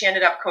then she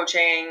ended up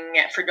coaching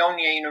at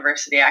Fredonia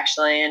University,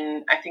 actually.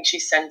 And I think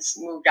she's since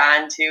moved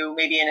on to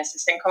maybe an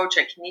assistant coach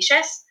at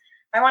Canisius,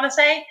 I want to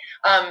say.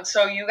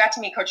 So you got to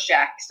meet Coach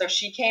Jack. So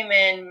she came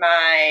in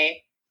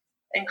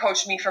and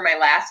coached me for my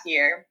last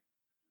year.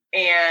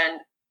 And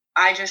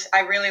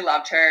I really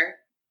loved her.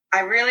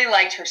 I really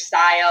liked her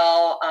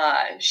style.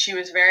 She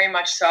was very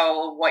much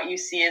so what you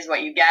see is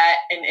what you get.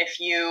 And if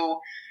you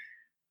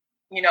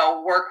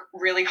work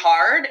really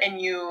hard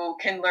and you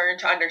can learn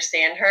to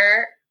understand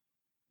her,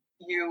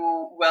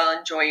 you will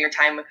enjoy your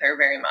time with her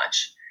very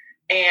much.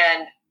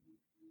 And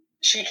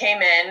she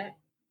came in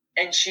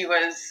and she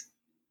was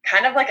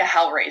kind of like a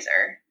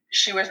hellraiser.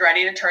 She was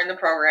ready to turn the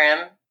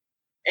program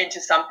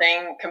into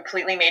something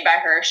completely made by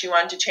her. She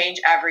wanted to change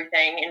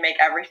everything and make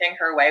everything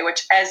her way,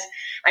 which I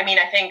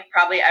think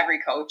probably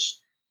every coach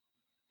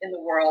in the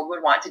world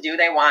would want to do.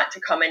 They want to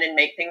come in and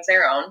make things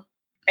their own.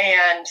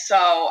 And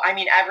so,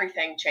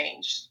 everything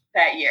changed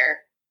that year,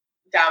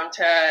 down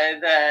to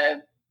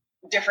the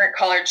different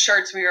colored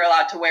shirts we were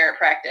allowed to wear at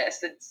practice,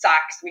 the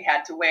socks we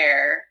had to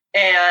wear.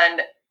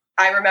 And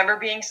I remember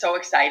being so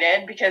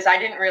excited because I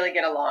didn't really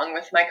get along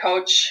with my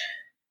coach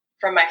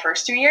from my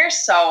first 2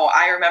 years. So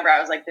I remember I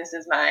was like, this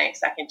is my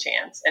second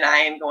chance and I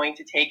am going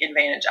to take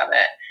advantage of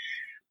it.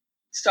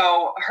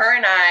 So her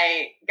and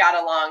I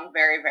got along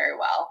very, very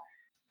well.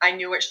 I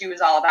knew what she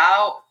was all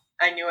about.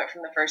 I knew it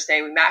from the first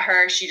day we met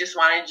her. She just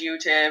wanted you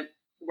to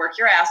work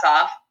your ass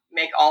off,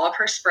 make all of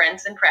her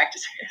sprints and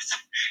practices,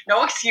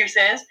 no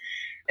excuses.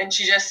 And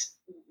she just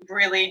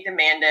really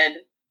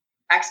demanded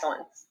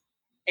excellence.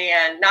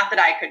 And not that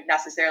I could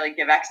necessarily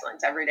give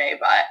excellence every day,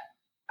 but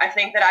I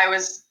think that I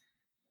was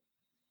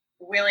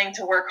willing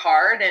to work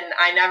hard, and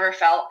I never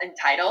felt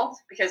entitled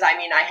because I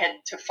had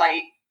to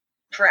fight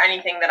for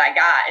anything that I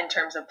got in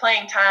terms of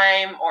playing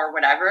time or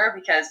whatever,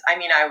 because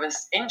I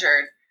was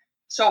injured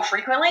so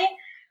frequently.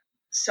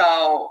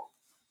 So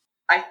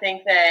I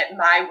think that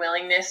my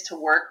willingness to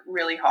work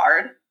really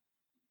hard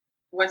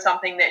was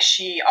something that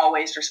she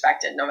always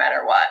respected no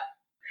matter what.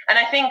 And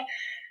I think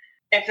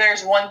if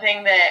there's one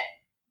thing that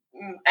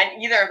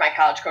and either of my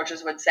college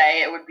coaches would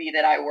say, it would be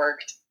that I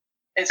worked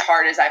as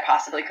hard as I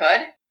possibly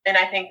could. And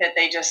I think that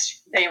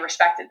they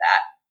respected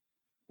that,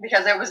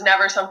 because it was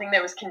never something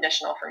that was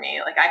conditional for me.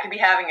 Like, I could be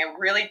having a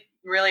really,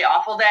 really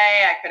awful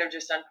day. I could have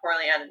just done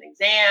poorly on an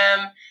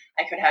exam.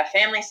 I could have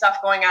family stuff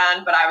going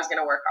on, but I was going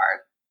to work hard.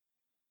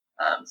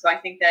 So I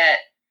think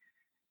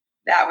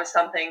that was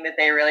something that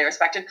they really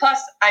respected.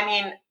 Plus,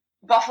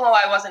 Buffalo,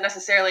 I wasn't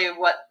necessarily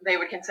what they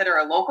would consider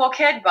a local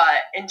kid,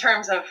 but in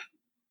terms of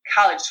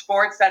college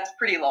sports, that's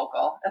pretty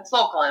local. That's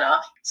local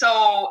enough.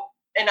 So,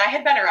 and I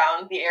had been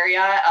around the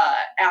area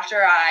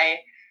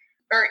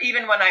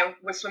even when I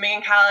was swimming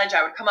in college,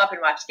 I would come up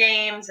and watch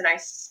games, and I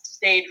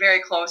stayed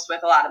very close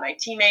with a lot of my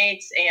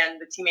teammates and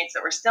the teammates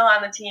that were still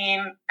on the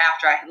team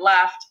after I had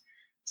left.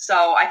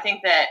 So I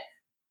think that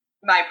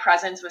my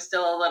presence was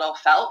still a little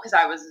felt because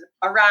I was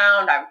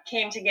around. I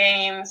came to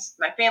games.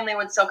 My family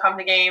would still come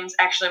to games.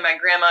 Actually, my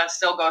grandma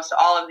still goes to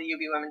all of the UB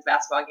women's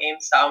basketball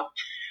games. So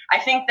I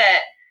think that,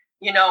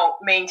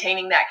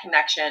 maintaining that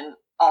connection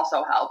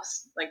also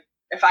helps. Like,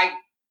 if I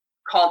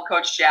called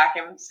Coach Jack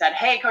and said,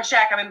 "Hey, Coach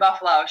Jack, I'm in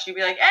Buffalo," she'd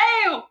be like,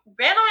 "Hey,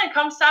 Bandelman,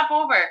 come stop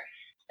over."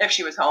 If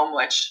she was home,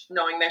 which,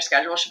 knowing their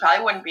schedule, she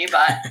probably wouldn't be,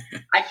 but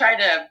I tried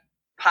to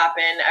pop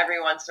in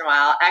every once in a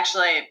while.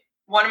 Actually,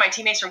 one of my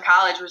teammates from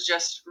college was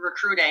just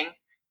recruiting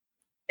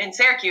in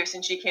Syracuse,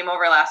 and she came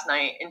over last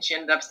night, and she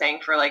ended up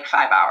staying for like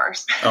 5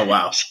 hours. Oh,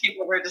 wow. She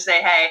came over to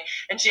say hey,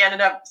 and she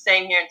ended up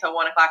staying here until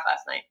 1:00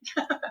 last night.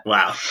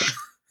 Wow.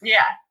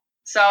 Yeah.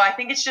 So I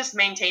think it's just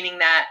maintaining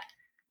that,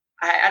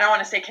 I don't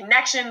want to say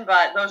connection,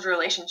 but those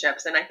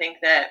relationships. And I think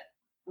that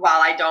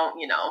while I don't,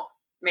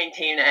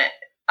 maintain it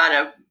on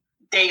a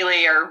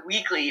daily or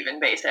weekly even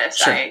basis,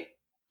 sure, I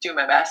do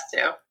my best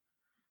to.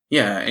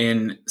 Yeah.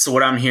 And so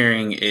what I'm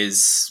hearing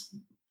is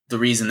the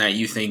reason that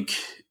you think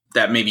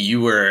that maybe you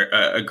were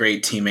a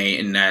great teammate,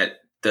 and that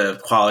the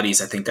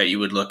qualities I think that you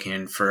would look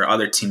in for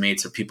other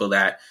teammates are people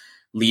that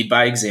lead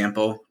by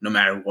example, no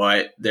matter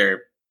what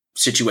their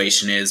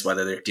situation is,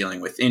 whether they're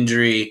dealing with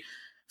injury,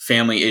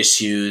 family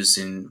issues,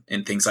 and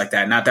things like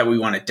that. Not that we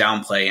want to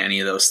downplay any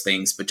of those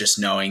things, but just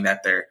knowing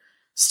that they're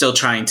still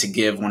trying to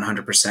give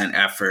 100%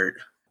 effort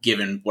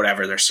given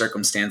whatever their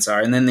circumstance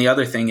are. And then the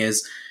other thing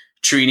is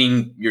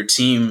treating your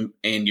team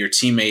and your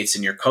teammates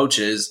and your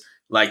coaches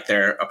like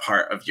they're a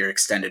part of your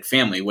extended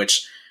family,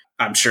 which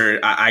I'm sure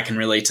I can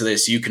relate to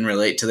this. You can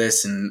relate to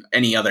this, and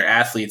any other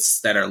athletes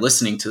that are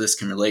listening to this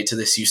can relate to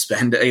this. You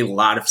spend a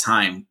lot of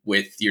time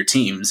with your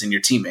teams and your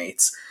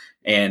teammates,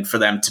 and for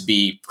them to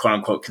be quote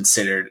unquote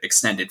considered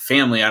extended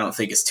family, I don't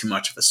think is too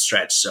much of a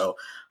stretch. So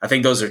I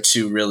think those are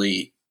two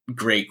really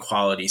great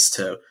qualities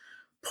to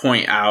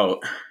point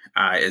out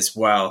as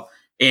well.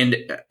 And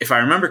if I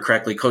remember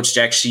correctly, Coach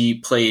Jack, she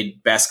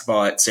played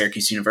basketball at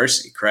Syracuse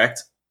University,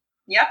 correct?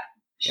 Yep.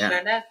 Sure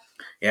did.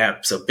 Yeah,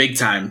 so big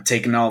time,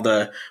 taking all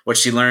what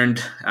she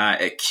learned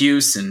at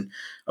Cuse and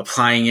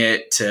applying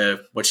it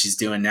to what she's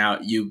doing now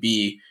at UB.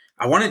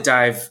 I want to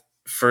dive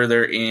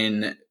further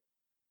in.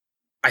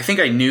 I think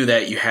I knew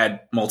that you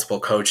had multiple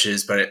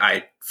coaches, but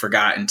I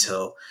forgot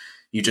until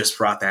you just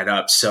brought that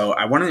up. So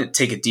I wanted to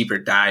take a deeper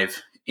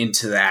dive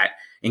into that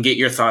and get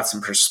your thoughts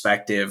and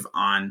perspective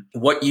on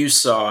what you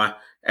saw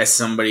as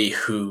somebody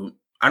who,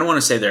 I don't want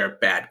to say they're a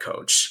bad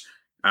coach,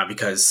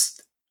 because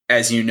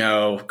as you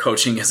know,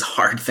 coaching is a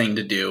hard thing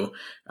to do.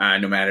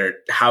 No matter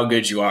how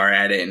good you are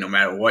at it and no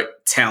matter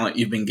what talent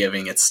you've been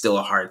giving, it's still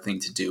a hard thing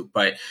to do.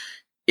 But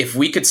if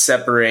we could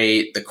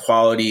separate the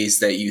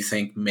qualities that you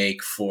think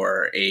make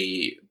for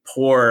a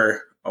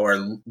poor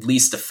or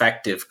least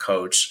effective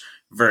coach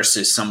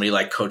versus somebody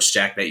like Coach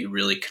Jack that you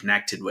really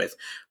connected with,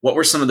 what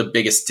were some of the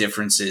biggest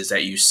differences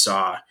that you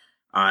saw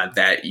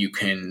that you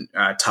can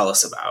tell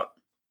us about?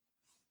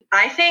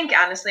 I think,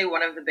 honestly,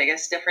 one of the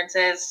biggest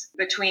differences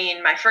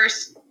between my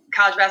first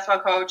college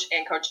basketball coach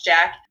and Coach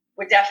Jack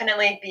would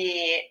definitely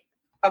be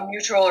a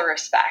mutual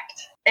respect.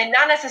 And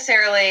not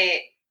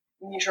necessarily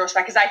mutual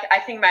respect, because I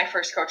think my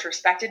first coach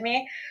respected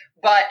me,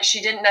 but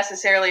she didn't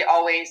necessarily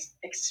always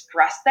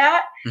express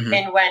that. Mm-hmm.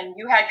 And when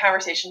you had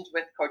conversations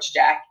with Coach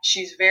Jack,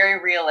 she's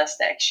very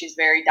realistic. She's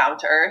very down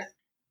to earth.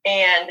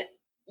 And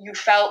you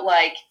felt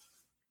like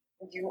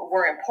you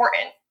were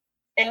important.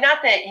 And not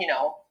that,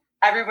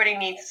 everybody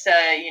needs to,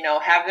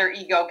 have their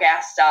ego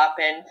gassed up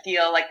and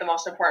feel like the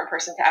most important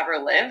person to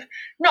ever live.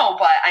 No,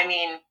 but I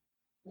mean,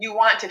 you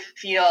want to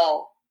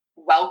feel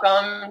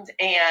welcomed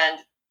and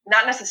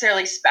not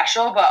necessarily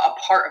special, but a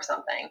part of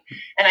something.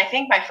 And I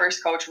think my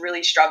first coach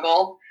really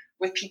struggled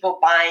with people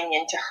buying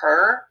into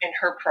her and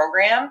her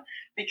program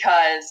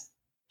because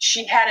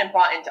she hadn't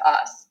bought into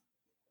us.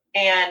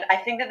 And I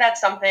think that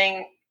that's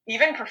something,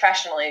 even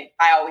professionally,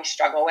 I always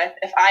struggle with.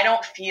 If I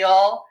don't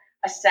feel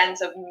a sense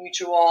of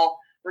mutual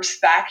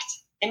respect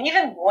and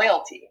even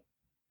loyalty,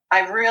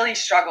 I really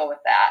struggle with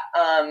that.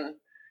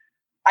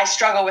 I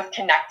struggle with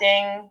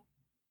connecting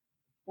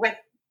with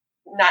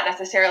not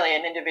necessarily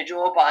an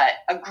individual, but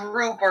a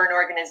group or an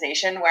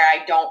organization where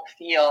I don't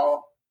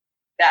feel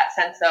that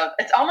sense of,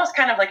 it's almost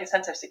kind of like a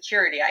sense of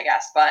security, I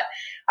guess, but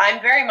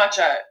I'm very much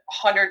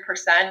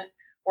 100%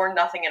 or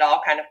nothing at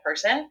all kind of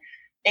person.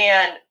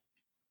 And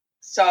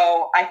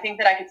so I think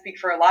that I could speak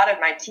for a lot of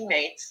my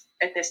teammates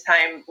at this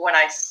time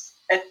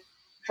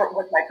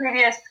with my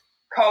previous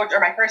coach or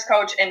my first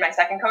coach and my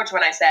second coach,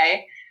 when I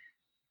say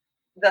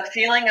the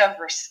feeling of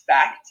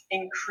respect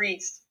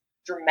increased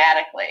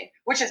dramatically,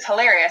 which is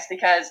hilarious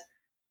because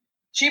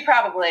she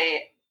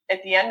probably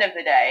at the end of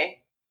the day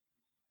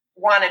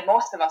wanted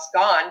most of us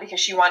gone because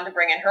she wanted to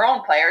bring in her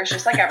own players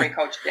just like every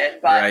coach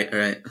did. But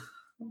right.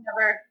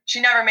 She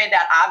never made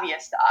that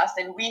obvious to us.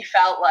 And we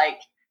felt like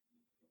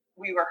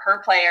we were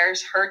her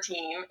players, her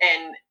team.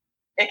 And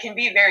it can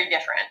be very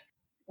different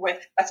with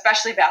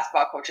especially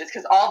basketball coaches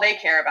because all they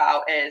care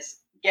about is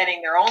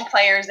getting their own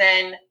players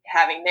in,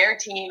 having their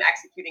team,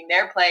 executing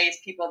their plays,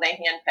 people they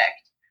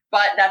handpicked.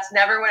 But that's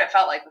never what it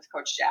felt like with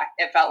Coach Jack.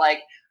 It felt like,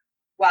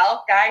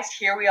 well, guys,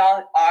 here we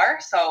all are.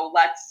 So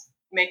let's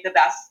make the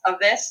best of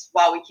this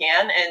while we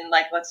can. And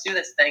let's do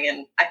this thing.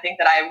 And I think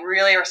that I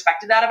really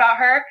respected that about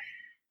her.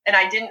 And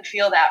I didn't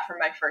feel that from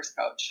my first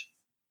coach.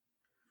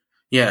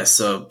 Yeah.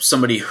 So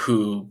somebody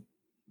who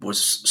was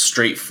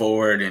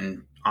straightforward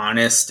and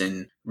honest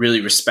and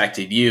really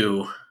respected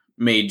you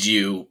made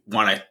you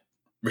want to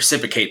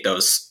reciprocate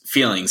those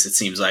feelings, it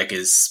seems like,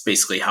 is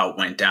basically how it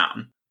went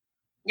down.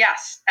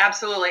 Yes,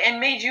 absolutely. And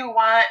made you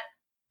want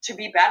to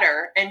be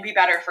better and be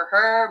better for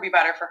her, be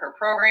better for her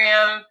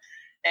program,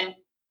 and,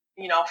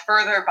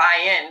 further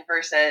buy in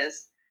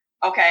versus,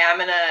 okay, I'm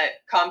going to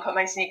come put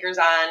my sneakers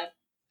on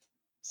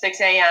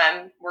 6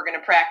 a.m. We're going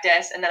to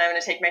practice and then I'm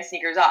going to take my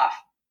sneakers off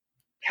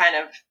kind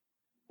of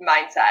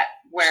mindset.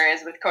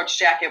 Whereas with Coach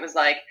Jack, it was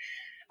like,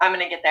 I'm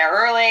going to get there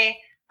early.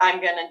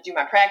 I'm going to do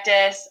my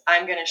practice.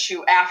 I'm going to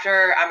shoot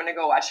after. I'm going to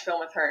go watch film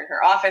with her in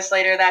her office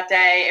later that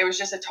day. It was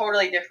just a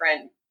totally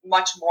different,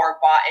 much more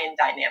bought-in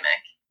dynamic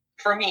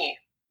for me,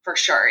 for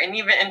sure.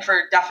 And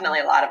for definitely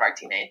a lot of our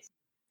teammates.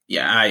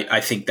 Yeah,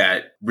 I think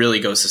that really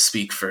goes to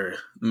speak for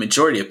the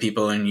majority of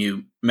people. And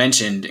you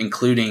mentioned,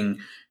 including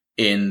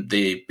in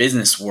the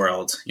business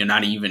world, you're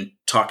not even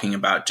talking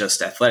about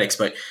just athletics,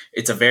 but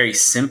it's a very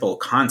simple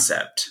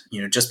concept.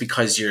 Just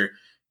because you're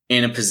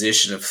in a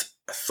position of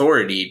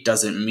authority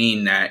doesn't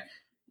mean that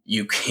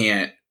you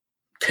can't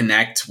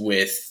connect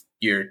with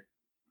your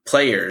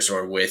players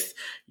or with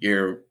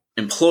your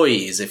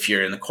employees. If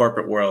you're in the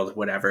corporate world,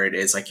 whatever it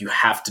is, you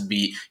have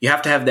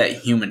to have that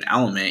human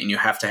element, and you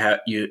have to have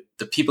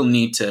the people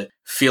need to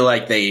feel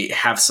like they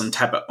have some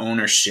type of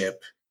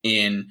ownership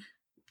in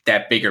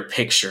that bigger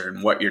picture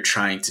and what you're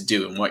trying to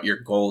do and what your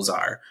goals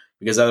are,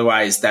 because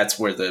otherwise that's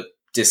where the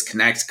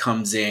disconnect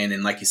comes in.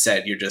 And like you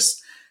said, you're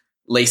just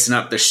lacing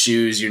up the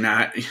shoes. You're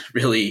not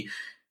really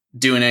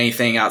doing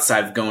anything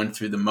outside of going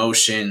through the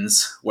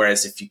motions.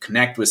 Whereas if you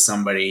connect with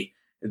somebody,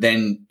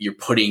 then you're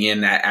putting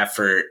in that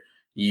effort.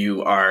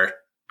 You are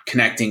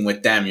connecting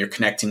with them. You're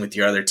connecting with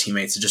your other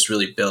teammates. It just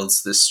really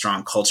builds this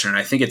strong culture. And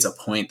I think it's a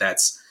point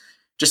that's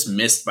just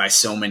missed by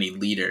so many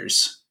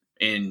leaders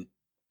in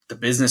the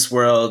business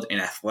world, in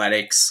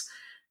athletics.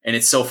 And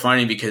it's so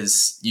funny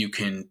because you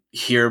can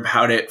hear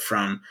about it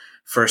from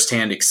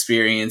firsthand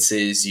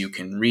experiences. You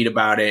can read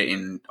about it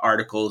in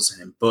articles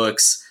and in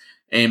books,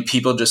 and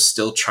people just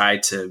still try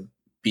to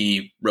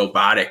be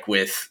robotic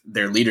with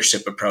their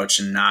leadership approach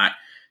and not,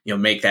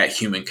 make that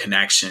human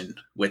connection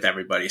with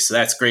everybody. So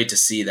that's great to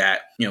see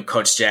that,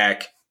 Coach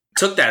Jack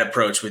took that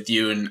approach with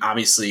you. And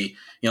obviously,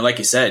 like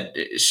you said,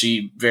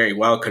 she very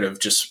well could have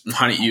just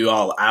wanted you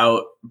all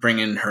out,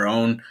 bringing her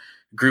own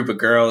group of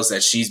girls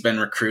that she's been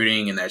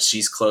recruiting and that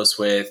she's close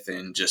with,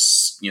 and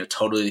just,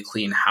 totally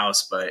clean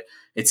house. But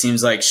it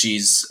seems like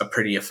she's a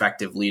pretty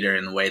effective leader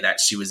in the way that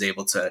she was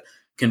able to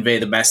convey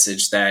the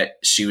message that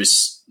she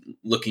was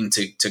looking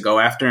to go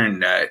after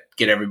and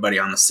get everybody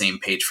on the same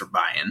page for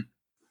buy-in.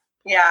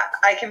 Yeah,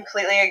 I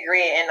completely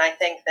agree. And I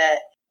think that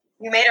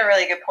you made a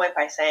really good point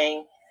by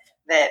saying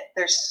that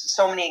there's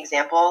so many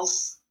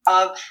examples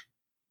of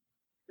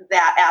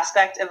that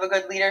aspect of a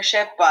good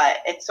leadership, but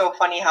it's so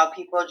funny how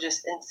people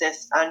just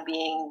insist on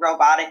being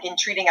robotic and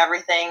treating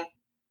everything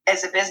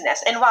as a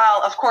business. And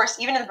while, of course,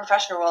 even in the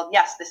professional world,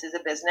 yes, this is a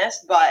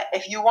business, but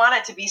if you want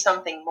it to be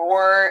something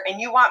more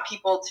and you want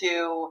people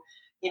to,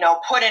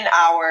 put in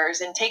hours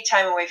and take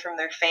time away from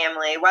their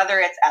family, whether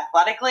it's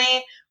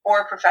athletically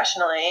or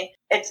professionally,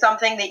 it's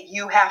something that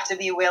you have to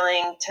be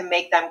willing to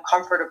make them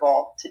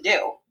comfortable to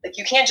do. Like,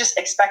 you can't just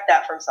expect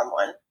that from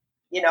someone.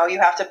 You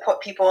have to put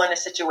people in a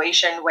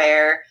situation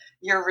where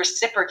you're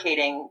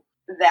reciprocating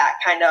that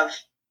kind of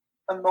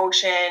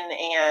emotion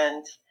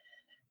and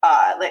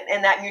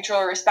that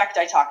mutual respect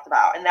I talked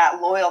about and that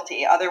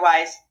loyalty.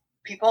 Otherwise,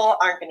 people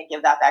aren't going to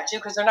give that back to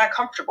you because they're not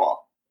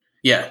comfortable.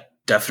 Yeah,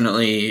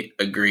 definitely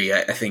agree.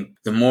 I think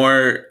the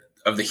more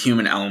of the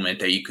human element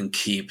that you can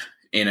keep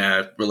in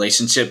a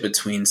relationship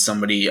between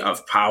somebody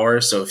of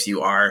power. So if you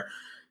are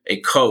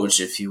a coach,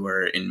 if you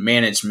are in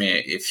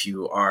management, if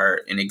you are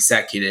an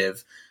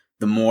executive,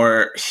 the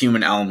more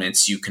human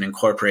elements you can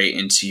incorporate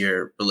into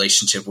your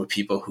relationship with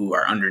people who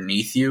are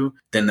underneath you,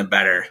 then the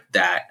better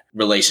that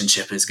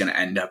relationship is going to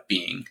end up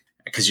being.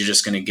 Because you're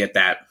just going to get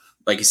that,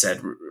 like you said,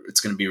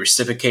 it's going to be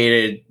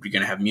reciprocated. You're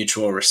going to have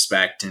mutual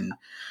respect, and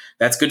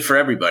that's good for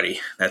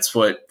everybody. That's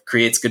what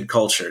creates good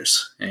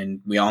cultures. And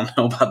we all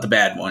know about the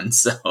bad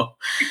ones. So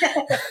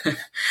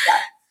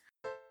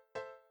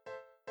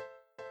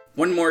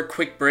one more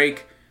quick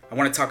break. I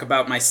want to talk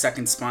about my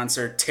second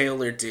sponsor,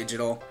 Taylor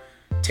Digital.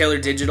 Taylor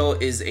Digital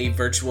is a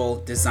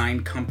virtual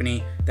design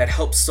company that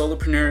helps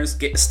solopreneurs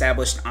get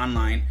established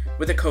online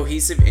with a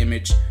cohesive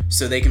image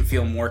so they can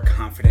feel more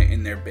confident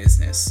in their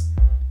business.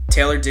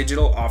 Taylor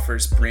Digital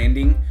offers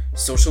branding,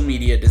 social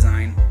media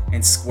design,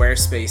 and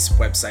Squarespace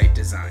website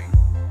design.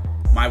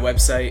 My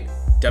website,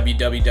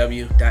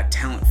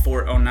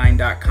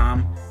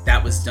 www.talent409.com,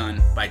 that was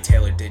done by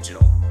Taylor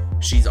Digital.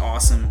 She's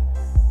awesome.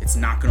 It's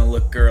not going to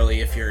look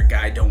girly. If you're a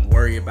guy, don't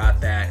worry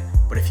about that.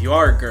 But if you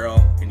are a girl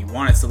and you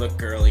want it to look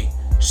girly,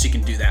 she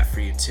can do that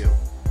for you too.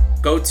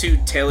 Go to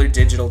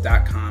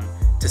taylordigital.com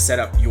to set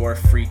up your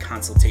free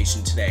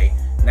consultation today.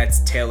 And that's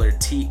Taylor,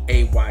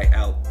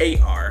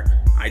 Taylar.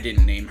 I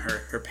didn't name her,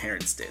 her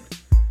parents did.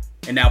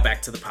 And now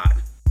back to the pod.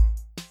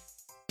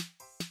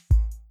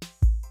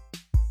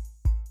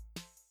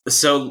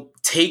 So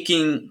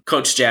taking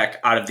Coach Jack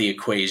out of the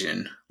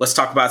equation, let's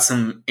talk about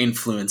some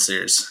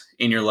influencers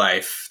in your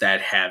life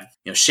that have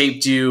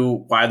shaped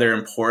you, why they're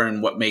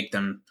important, what make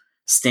them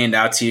stand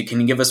out to you.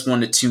 Can you give us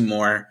 1 to 2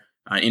 more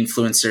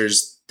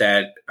influencers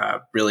that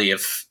really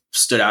have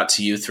stood out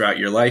to you throughout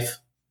your life?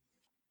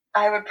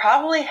 I would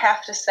probably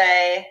have to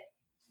say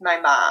my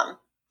mom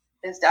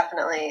is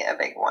definitely a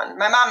big one.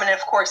 My mom, and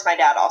of course my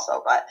dad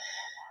also, but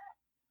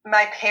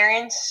my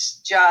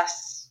parents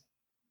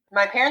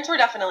were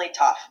definitely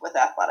tough with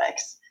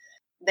athletics.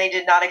 They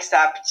did not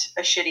accept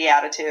a shitty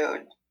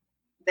attitude.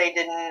 They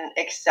didn't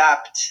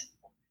accept,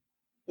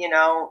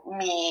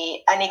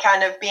 me, any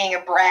kind of being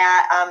a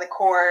brat on the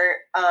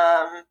court.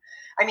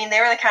 They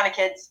were the kind of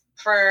kids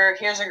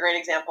here's a great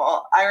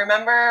example. I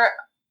remember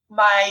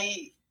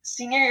my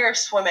senior year of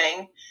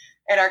swimming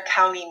at our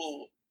county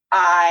meet.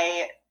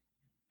 I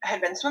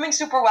had been swimming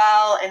super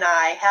well, and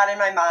I had in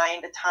my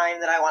mind a time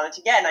that I wanted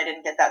to get, and I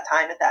didn't get that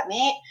time at that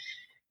meet.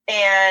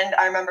 And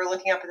I remember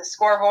looking up at the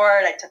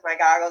scoreboard. I took my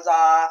goggles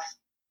off,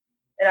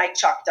 and I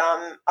chucked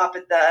them up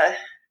at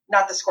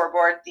not the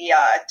scoreboard, the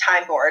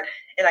time board,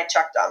 and I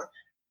chucked them.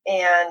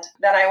 And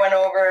then I went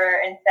over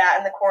and sat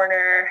in the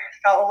corner,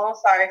 felt a little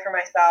sorry for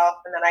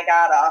myself, and then I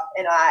got up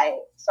and I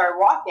started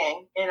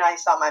walking, and I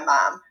saw my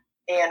mom.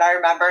 And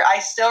I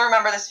still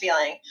remember this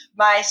feeling.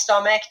 My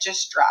stomach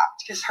just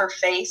dropped because her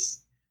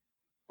face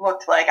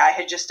looked like I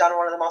had just done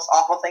one of the most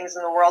awful things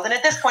in the world. And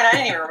at this point, I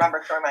didn't even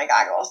remember throwing my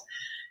goggles.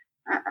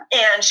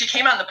 And she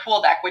came on the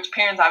pool deck, which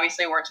parents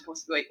obviously weren't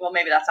supposed to be. Well,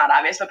 maybe that's not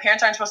obvious, but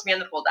parents aren't supposed to be on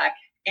the pool deck.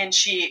 And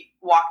she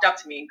walked up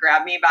to me,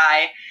 grabbed me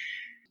by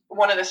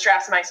one of the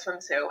straps of my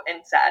swimsuit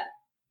and said,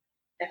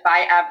 "If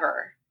I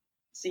ever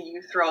see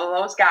you throw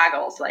those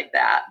goggles like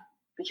that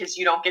because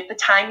you don't get the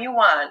time you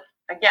want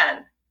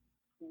again,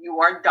 you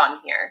are done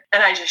here."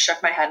 And I just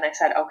shook my head and I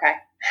said, "Okay."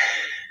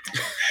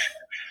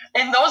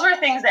 And those were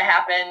things that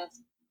happened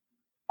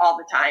all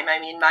the time.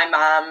 My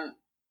mom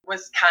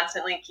was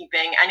constantly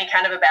keeping any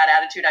kind of a bad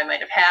attitude I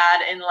might have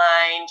had in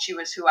line. She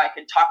was who I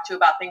could talk to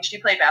about things. She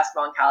played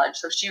basketball in college,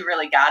 so she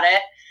really got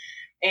it.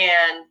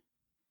 And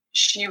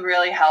she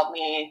really helped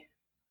me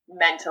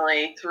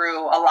mentally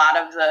through a lot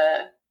of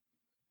the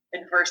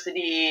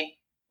adversity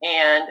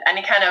and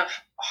any kind of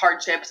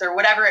hardships or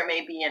whatever it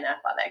may be in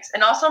athletics.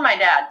 And also my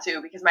dad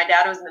too, because my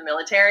dad was in the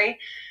military.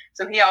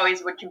 So he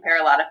always would compare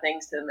a lot of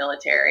things to the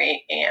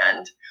military.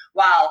 And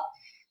while,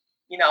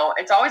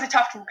 it's always a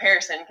tough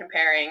comparison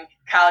comparing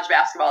college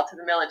basketball to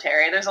the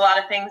military, there's a lot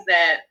of things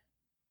that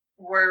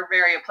were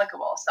very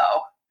applicable.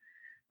 So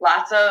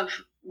lots of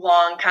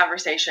long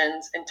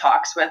conversations and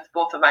talks with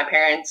both of my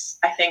parents,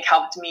 I think,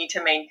 helped me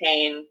to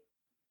maintain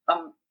a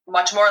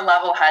much more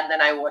level head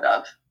than I would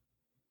have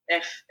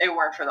if it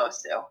weren't for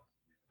those two.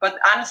 But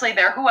honestly,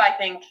 they're who I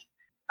think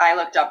I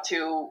looked up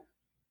to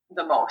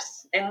the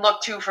most and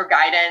look to for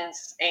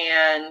guidance,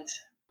 and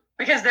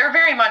because they're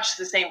very much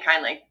the same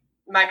kind. Like,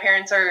 my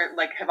parents are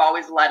like, have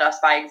always led us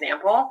by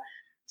example.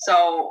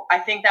 So I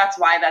think that's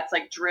why that's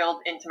like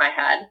drilled into my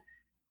head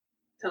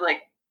to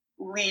like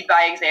lead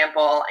by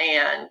example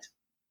and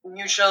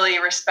mutually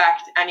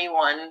respect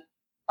anyone.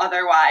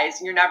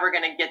 Otherwise, you're never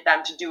going to get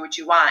them to do what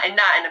you want, and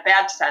not in a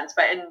bad sense,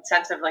 but in the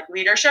sense of like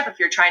leadership. If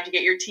you're trying to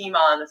get your team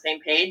all on the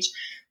same page,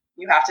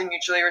 you have to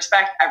mutually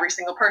respect every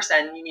single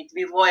person. You need to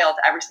be loyal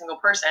to every single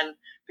person,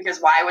 because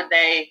why would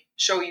they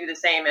show you the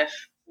same if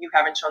you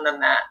haven't shown them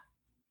that?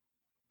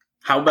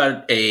 How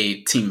about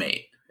a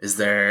teammate? Is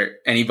there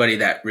anybody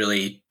that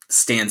really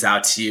stands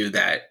out to you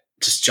that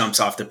just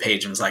jumps off the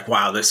page and was like,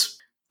 wow,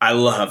 I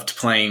loved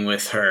playing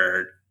with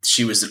her.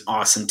 She was an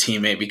awesome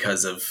teammate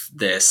because of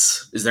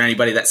this. Is there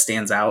anybody that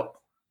stands out?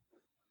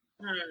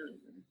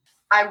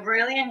 I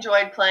really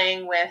enjoyed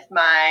playing with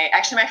my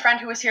friend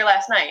who was here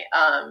last night,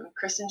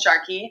 Kristen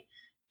Sharkey.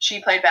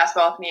 She played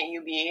basketball with me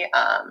at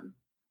UB.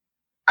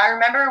 I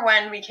remember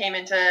when we came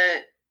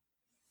into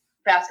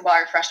basketball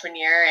our freshman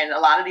year, and a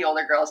lot of the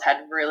older girls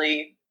had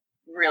really,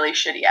 really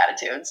shitty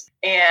attitudes,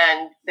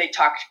 and they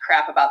talked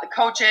crap about the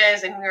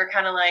coaches, and we were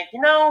kind of like,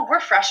 we're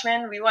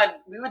freshmen. We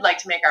would like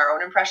to make our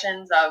own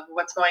impressions of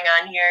what's going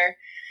on here.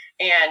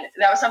 And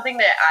that was something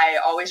that I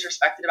always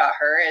respected about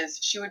her, is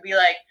she would be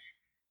like,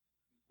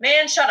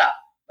 man, shut up.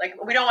 Like,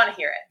 we don't want to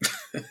hear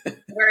it.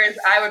 Whereas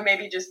I would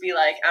maybe just be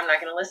like, I'm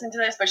not going to listen to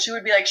this, but she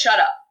would be like, shut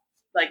up.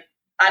 Like,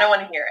 I don't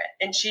want to hear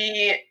it. And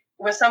she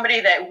was somebody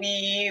that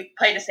we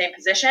played the same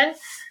position.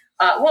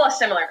 A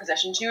similar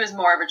position. She was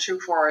more of a true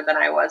forward than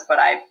I was, but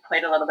I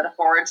played a little bit of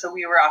forward. So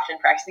we were often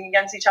practicing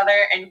against each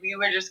other, and we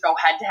would just go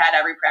head to head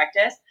every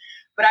practice.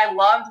 But I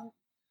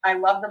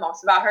loved the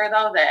most about her,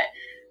 though, that,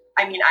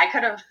 I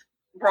could have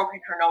broken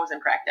her nose in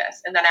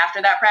practice. And then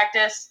after that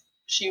practice,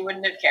 she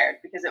wouldn't have cared,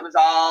 because it was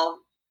all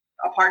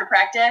a part of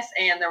practice,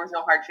 and there was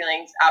no hard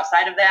feelings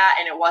outside of that.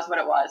 And it was what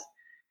it was.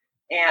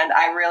 And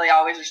I really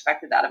always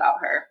respected that about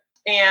her.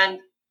 And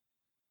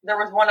there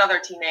was one other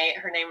teammate.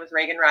 Her name was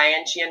Reagan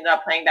Ryan. She ended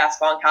up playing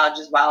basketball in college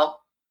as well.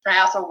 I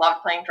also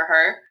loved playing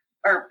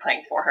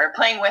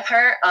with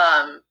her,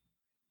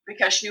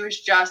 because she was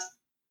just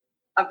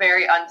a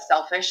very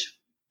unselfish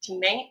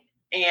teammate.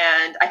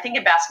 And I think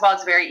in basketball,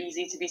 it's very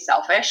easy to be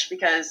selfish,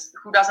 because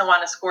who doesn't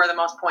want to score the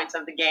most points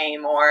of the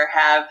game or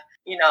have,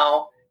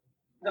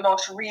 the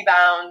most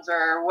rebounds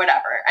or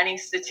whatever, any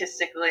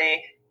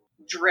statistically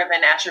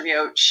driven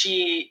attribute.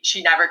 She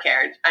never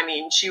cared.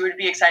 She would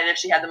be excited if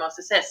she had the most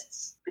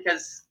assists,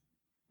 because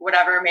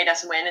whatever made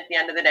us win at the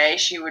end of the day,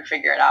 she would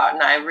figure it out.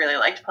 And I really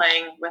liked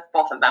playing with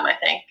both of them, I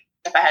think,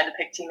 if I had to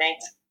pick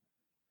teammates.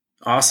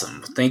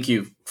 Awesome. Thank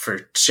you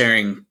for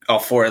sharing all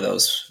four of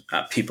those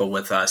people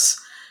with us.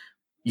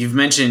 You've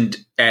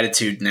mentioned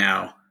attitude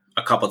now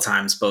a couple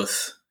times,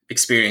 both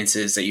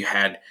experiences that you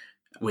had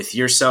with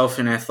yourself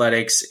in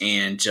athletics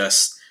and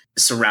just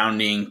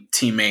surrounding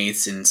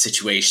teammates and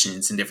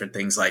situations and different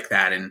things like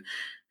that. And,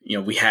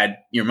 we had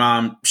your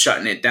mom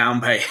shutting it down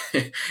by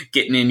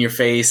getting in your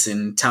face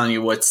and telling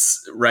you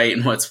what's right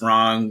and what's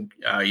wrong.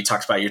 You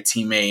talked about your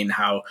teammate and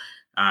how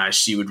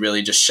she would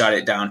really just shut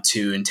it down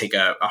too and take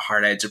a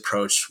hard edge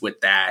approach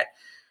with that.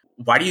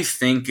 Why do you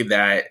think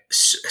that,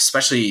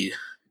 especially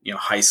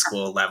high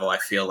school level, I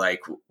feel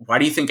like, why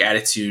do you think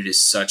attitude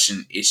is such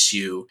an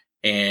issue?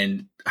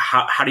 And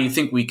how do you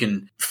think we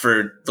can,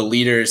 for the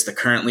leaders, the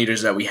current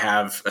leaders that we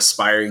have,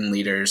 aspiring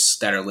leaders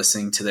that are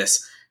listening to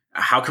this,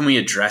 how can we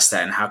address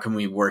that, and how can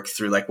we work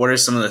through, like, what are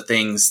some of the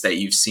things that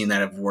you've seen that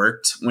have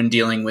worked when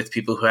dealing with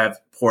people who have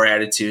poor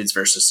attitudes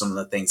versus some of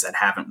the things that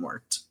haven't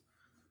worked?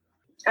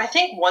 I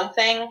think one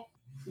thing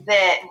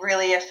that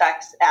really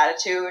affects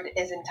attitude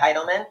is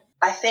entitlement.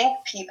 I think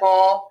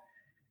people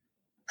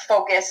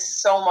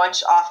focus so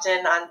much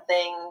often on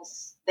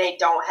things they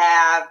don't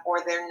have,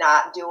 or they're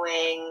not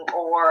doing,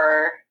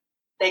 or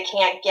they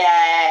can't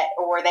get,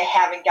 or they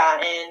haven't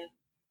gotten,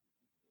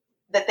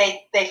 that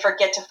they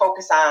forget to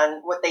focus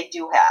on what they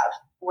do have,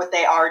 what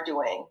they are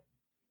doing.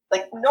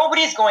 Like,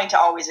 nobody's going to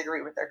always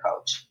agree with their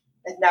coach.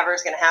 It never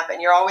is going to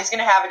happen. You're always going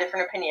to have a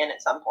different opinion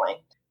at some point.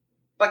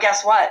 But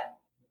guess what?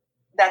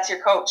 That's your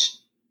coach.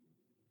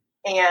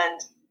 And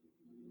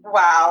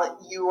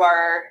while you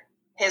are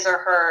his or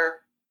her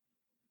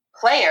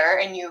player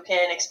and you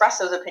can express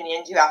those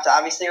opinions, you have to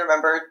obviously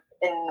remember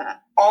and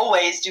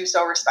always do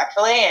so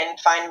respectfully and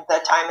find the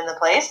time and the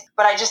place.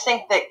 But I just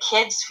think that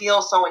kids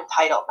feel so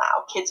entitled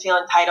now. Kids feel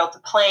entitled to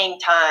playing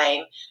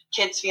time.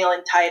 Kids feel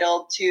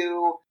entitled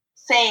to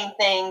saying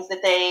things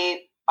that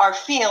they are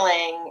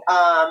feeling,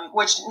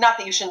 which, not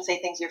that you shouldn't say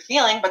things you're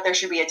feeling, but there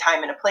should be a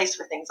time and a place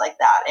for things like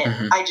that.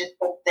 And I just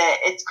think that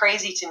it's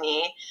crazy to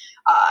me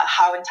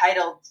how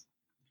entitled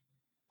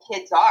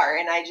kids are.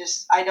 And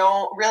I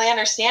don't really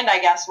understand, I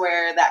guess,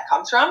 where that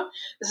comes from.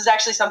 This is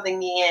actually something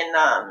me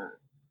and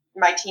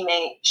my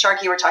teammate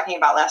Sharky were talking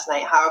about last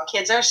night, how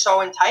kids are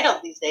so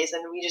entitled these days,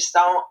 and we just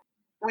don't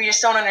we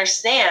just don't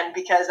understand,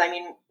 because I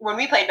mean, when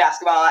we played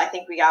basketball, I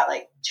think we got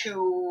like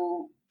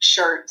 2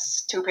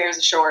 pairs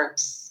of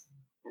shorts,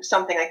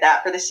 something like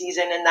that for the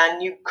season. And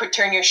then you could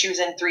turn your shoes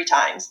in 3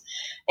 times.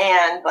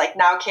 And like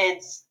now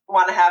kids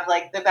want to have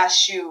like the best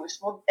shoes.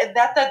 Well,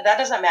 that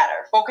doesn't matter.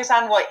 Focus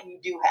on what you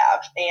do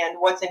have and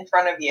what's in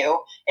front of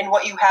you and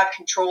what you have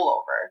control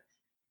over.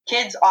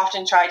 Kids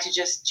often try to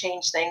just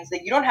change things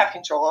that you don't have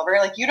control over.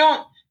 Like you're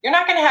not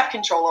going to have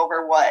control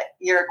over what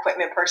your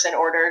equipment person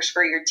orders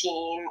for your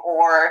team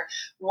or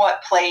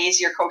what plays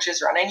your coach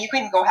is running. You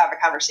can go have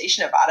a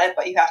conversation about it,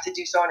 but you have to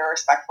do so in a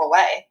respectful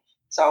way.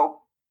 So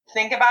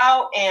think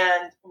about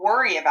and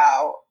worry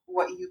about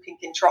what you can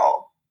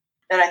control.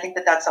 And I think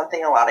that that's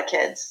something a lot of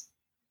kids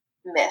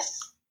miss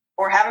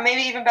or haven't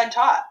maybe even been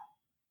taught.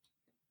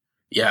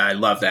 Yeah, I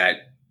love that.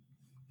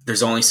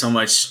 There's only so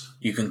much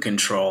you can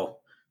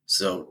control.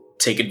 So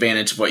take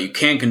advantage of what you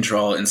can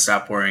control and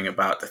stop worrying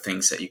about the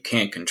things that you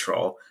can't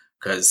control,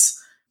 because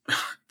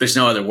there's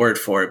no other word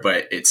for it,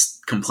 but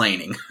it's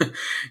complaining.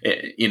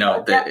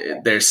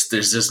 There's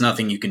just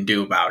nothing you can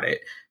do about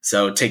it.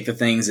 So take the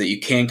things that you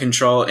can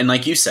control. And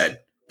like you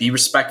said, be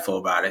respectful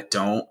about it.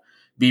 Don't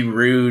be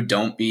rude.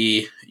 Don't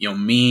be,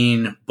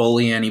 mean,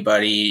 bully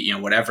anybody,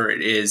 whatever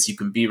it is, you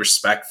can be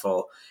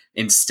respectful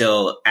and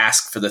still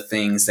ask for the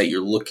things that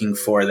you're looking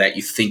for, that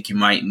you think you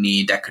might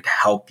need, that could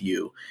help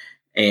you.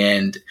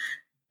 And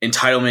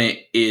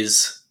entitlement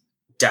is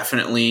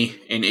definitely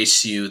an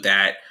issue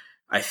that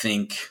I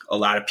think a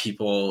lot of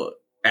people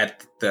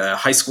at the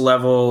high school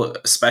level,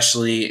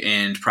 especially,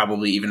 and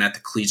probably even at the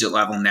collegiate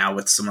level now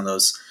with some of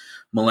those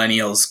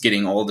millennials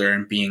getting older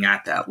and being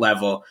at that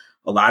level,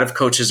 a lot of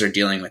coaches are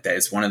dealing with that.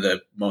 It's one of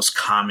the most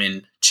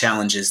common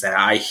challenges that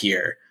I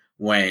hear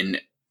when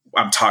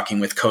I'm talking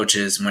with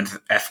coaches, with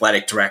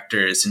athletic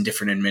directors and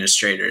different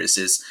administrators,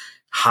 is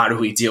how do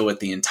we deal with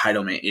the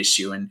entitlement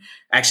issue? And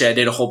actually, I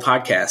did a whole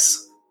podcast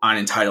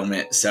on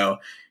entitlement. So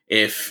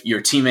if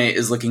your teammate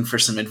is looking for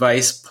some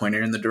advice, point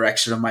her in the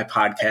direction of my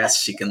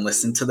podcast. She can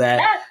listen to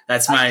that.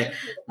 That's my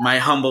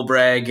humble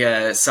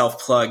brag,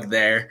 self-plug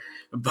there.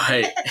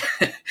 But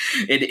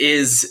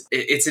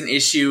it's an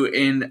issue,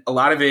 and a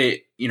lot of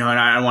it, and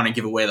I don't want to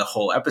give away the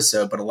whole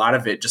episode, but a lot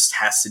of it just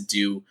has to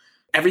do,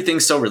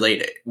 everything's so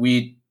related.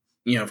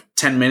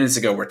 10 minutes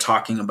ago, we're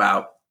talking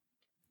about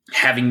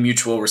having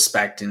mutual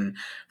respect in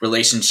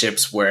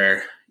relationships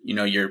where,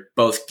 you're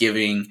both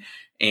giving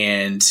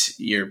and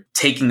you're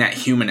taking that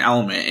human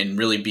element and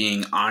really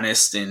being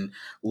honest and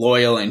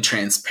loyal and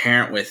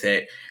transparent with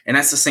it. And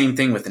that's the same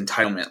thing with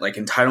entitlement. Like,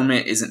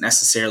 entitlement isn't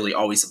necessarily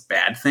always a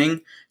bad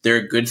thing. There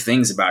are good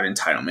things about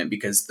entitlement,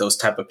 because those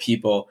type of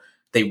people,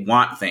 they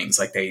want things,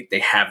 like they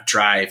have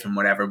drive and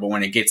whatever. But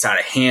when it gets out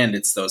of hand,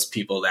 it's those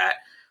people that,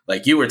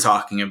 like you were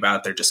talking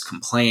about, they're just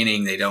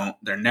complaining.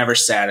 They're never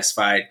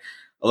satisfied.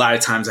 A lot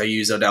of times I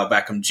use Odell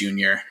Beckham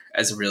Jr.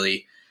 as a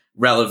really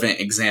relevant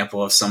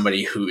example of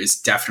somebody who is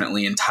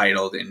definitely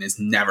entitled and is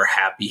never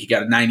happy. He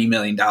got a $90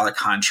 million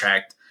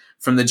contract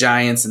from the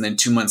Giants, and then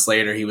 2 months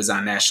later, he was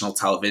on national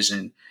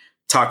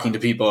talking to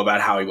people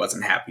about how he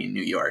wasn't happy in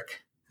New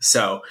York.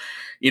 So,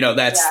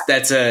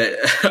 that's a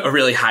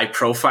really high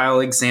profile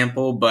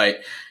example.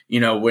 But,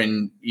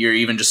 when you're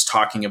even just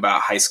talking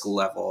about high school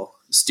level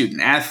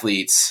student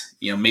athletes,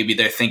 maybe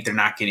they think they're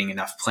not getting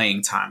enough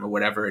playing time or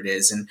whatever it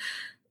is. And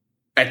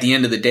at the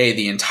end of the day,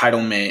 the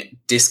entitlement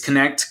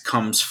disconnect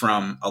comes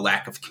from a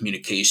lack of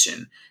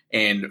communication,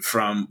 and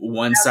from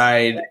one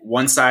side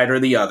or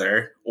the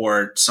other,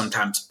 or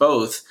sometimes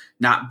both,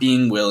 not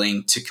being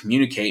willing to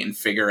communicate and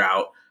figure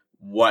out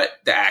what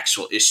the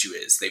actual issue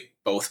is. They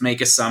both make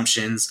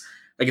assumptions.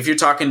 Like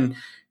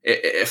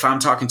if I'm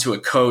talking to a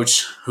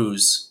coach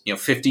who's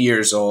 50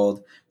 years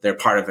old, they're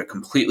part of a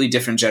completely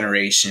different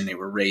generation. They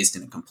were raised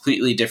in a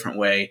completely different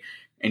way.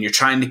 And you're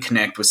trying to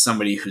connect with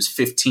somebody who's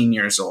 15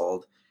 years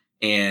old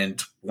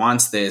and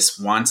wants this,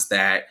 wants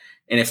that.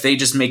 And if they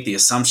just make the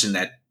assumption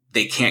that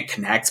they can't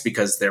connect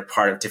because they're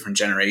part of different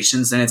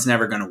generations, then it's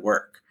never going to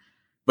work.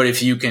 But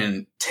if you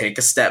can take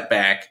a step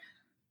back,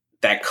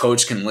 that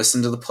coach can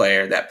listen to the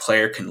player, that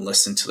player can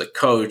listen to the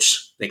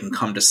coach, they can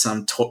come to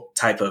some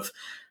type of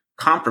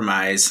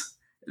compromise,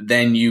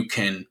 then you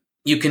can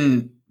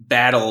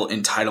battle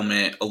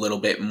entitlement a little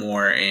bit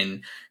more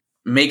and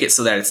make it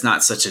so that it's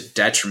not such a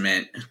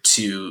detriment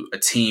to a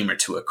team or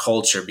to a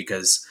culture,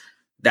 because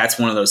that's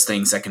one of those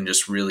things that can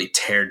just really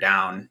tear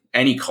down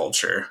any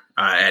culture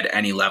at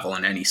any level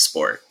in any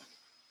sport.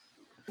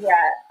 Yeah,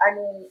 I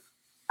mean,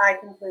 I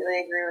completely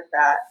agree with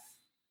that.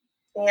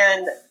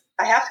 And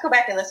I have to go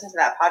back and listen to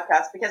that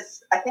podcast,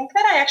 because I think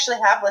that I actually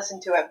have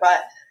listened to it,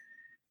 but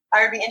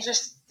I would be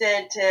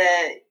interested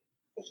to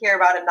hear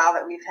about it now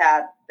that we've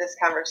had this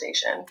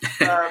conversation.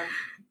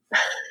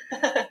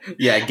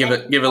 Yeah, give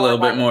a little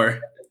bit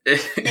more.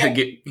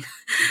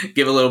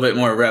 Give a little bit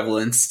more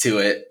relevance to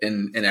it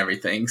and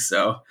everything.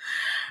 So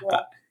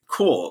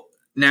cool.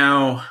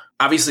 Now,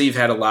 obviously, you've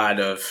had a lot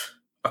of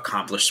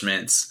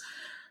accomplishments,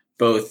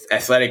 both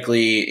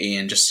athletically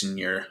and just in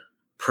your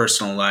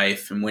personal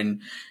life. And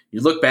when you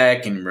look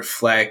back and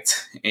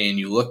reflect and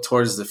you look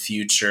towards the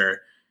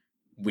future,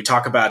 we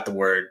talk about the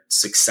word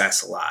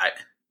success a lot.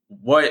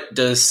 What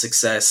does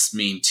success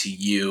mean to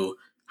you?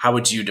 How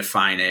would you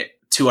define it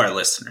to our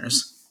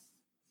listeners?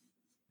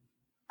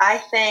 I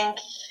think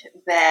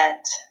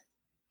that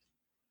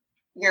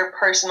your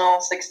personal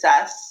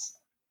success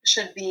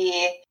should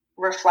be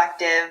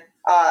reflective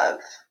of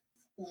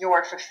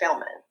your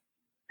fulfillment,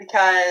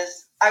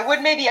 because I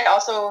would maybe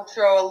also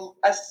throw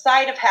a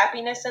side of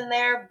happiness in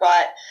there,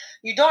 but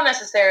you don't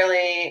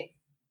necessarily,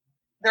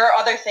 there are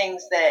other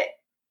things that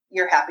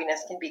your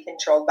happiness can be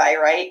controlled by,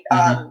 right?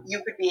 Mm-hmm.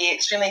 You could be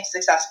extremely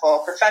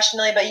successful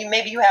professionally, but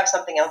maybe you have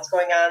something else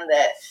going on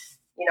that,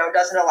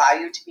 doesn't allow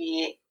you to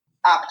be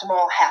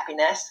optimal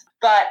happiness.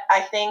 But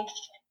I think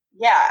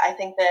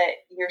that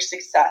your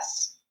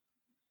success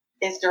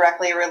is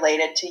directly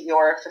related to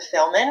your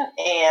fulfillment,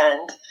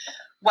 and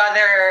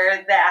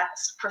whether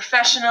that's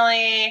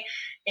professionally,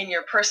 in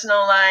your personal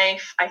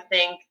life, I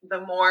think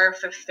the more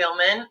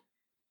fulfillment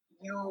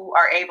you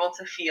are able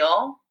to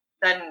feel,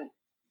 then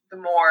the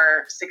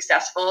more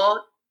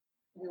successful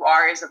you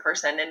are as a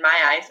person in my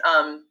eyes.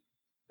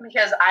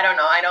 Because I don't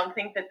know, I don't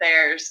think that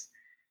there's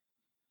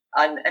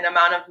an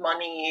amount of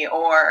money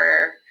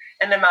or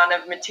an amount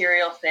of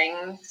material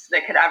things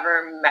that could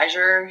ever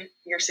measure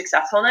your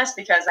successfulness,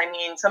 because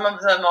some of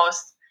the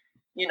most,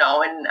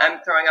 and I'm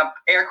throwing up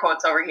air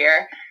quotes over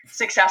here,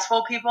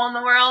 successful people in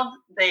the world,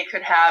 they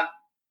could have,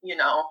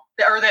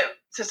 or that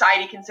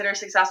society considers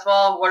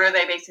successful. What are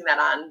they basing that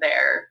on?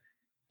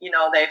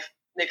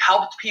 They've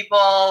helped people,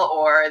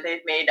 or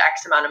they've made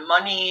X amount of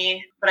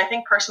money. But I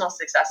think personal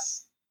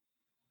success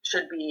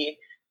should be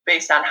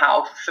based on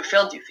how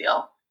fulfilled you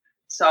feel.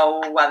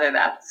 So whether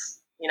that's,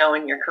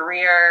 in your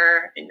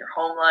career, in your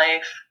home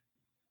life,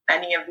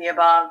 any of the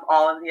above,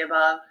 all of the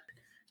above.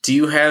 Do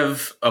you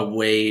have a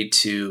way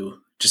to,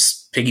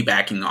 just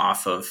piggybacking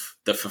off of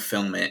the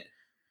fulfillment,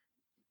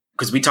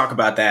 because we talk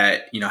about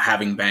that,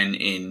 having been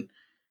in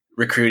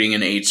recruiting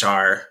and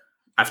HR,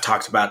 I've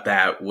talked about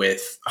that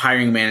with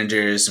hiring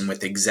managers and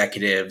with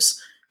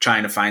executives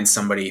trying to find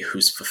somebody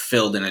who's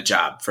fulfilled in a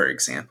job, for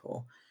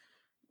example.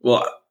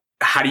 Well,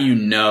 how do you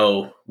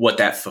know what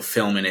that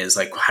fulfillment is?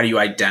 Like, how do you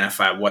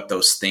identify what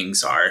those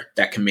things are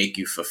that can make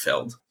you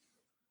fulfilled?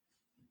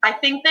 I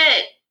think that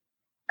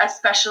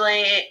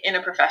especially in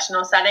a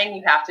professional setting,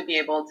 you have to be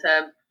able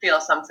to feel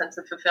some sense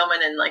of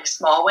fulfillment in like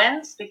small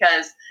wins,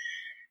 because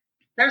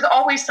there's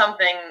always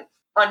something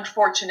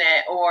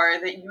unfortunate or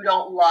that you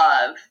don't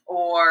love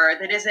or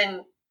that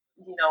isn't,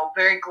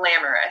 very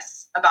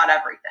glamorous about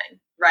everything,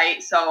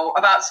 right? So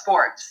about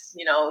sports,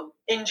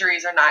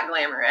 injuries are not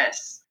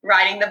glamorous.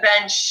 Riding the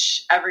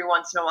bench every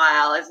once in a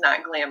while is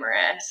not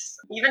glamorous.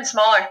 Even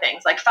smaller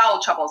things like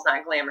foul trouble is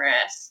not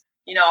glamorous.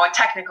 A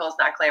technical is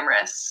not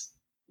glamorous.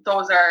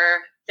 Those are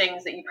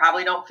things that you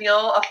probably don't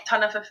feel a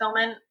ton of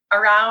fulfillment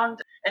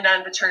around. And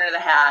then the turn of the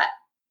hat,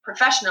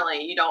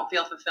 professionally, you don't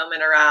feel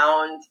fulfillment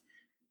around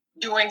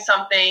doing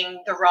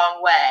something the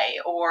wrong way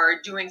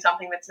or doing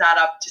something that's not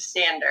up to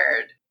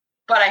standard.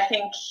 But I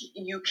think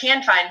you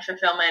can find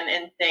fulfillment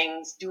in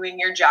things, doing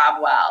your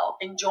job well,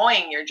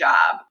 enjoying your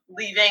job,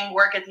 leaving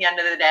work at the end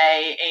of the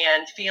day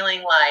and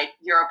feeling like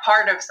you're a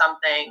part of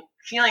something,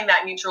 feeling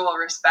that mutual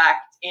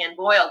respect and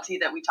loyalty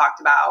that we talked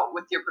about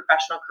with your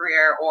professional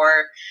career,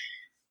 or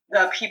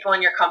the people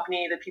in your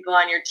company, the people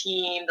on your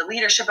team, the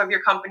leadership of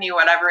your company,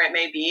 whatever it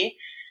may be.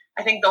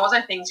 I think those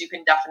are things you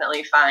can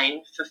definitely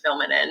find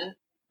fulfillment in.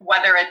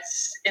 Whether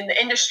it's in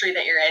the industry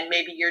that you're in,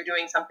 maybe you're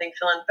doing something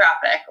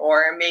philanthropic,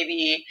 or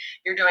maybe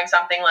you're doing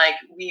something like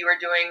we were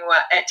doing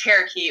at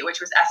Terakeet, which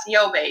was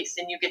SEO based,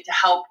 and you get to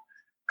help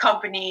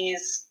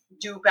companies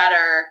do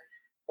better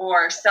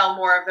or sell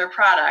more of their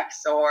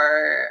products.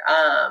 Or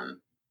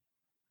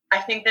I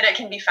think that it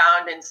can be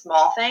found in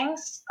small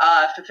things,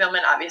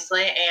 fulfillment,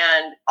 obviously,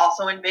 and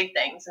also in big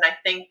things. And I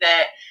think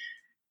that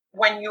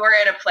when you are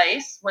at a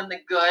place, when the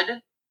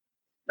good,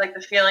 like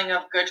the feeling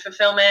of good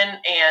fulfillment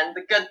and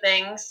the good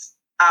things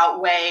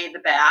outweigh the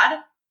bad.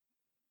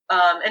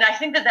 And I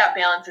think that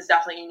balance is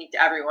definitely unique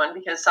to everyone,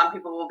 because some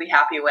people will be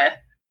happy with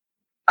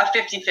a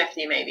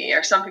 50-50 maybe,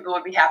 or some people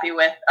would be happy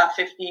with a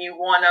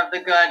 51 of the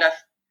good, a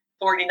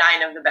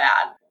 49 of the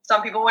bad.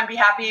 Some people wouldn't be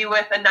happy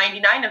with a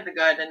 99 of the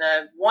good and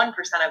a 1%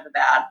 of the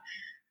bad.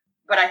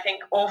 But I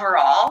think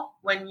overall,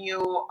 when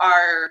you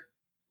are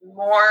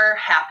more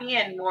happy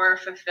and more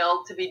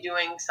fulfilled to be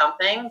doing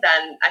something,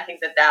 then I think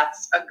that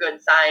that's a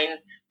good sign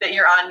that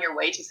you're on your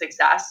way to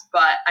success.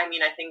 But I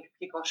think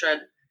people should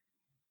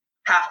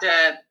have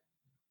to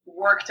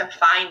work to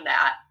find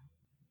that,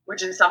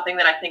 which is something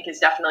that I think is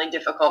definitely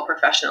difficult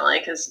professionally,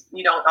 because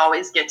you don't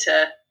always get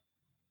to,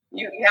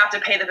 you have to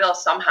pay the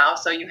bills somehow.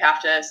 So you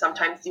have to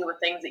sometimes deal with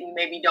things that you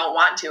maybe don't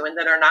want to and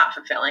that are not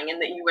fulfilling and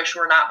that you wish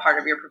were not part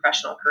of your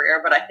professional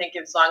career. But I think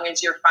as long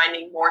as you're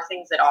finding more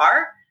things that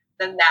are,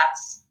 then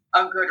that's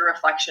a good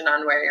reflection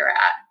on where you're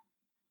at.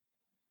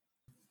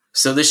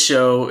 So this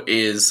show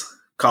is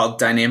called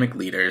Dynamic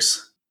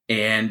Leaders.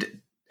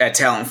 And at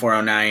Talent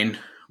 409,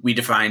 we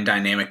define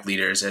dynamic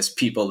leaders as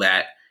people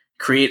that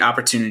create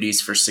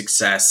opportunities for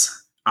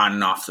success on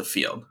and off the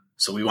field.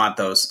 So we want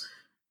those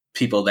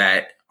people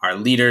that are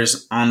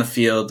leaders on the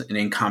field and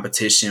in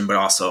competition, but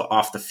also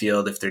off the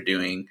field if they're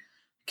doing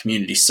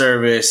community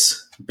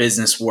service,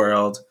 business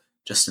world,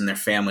 just in their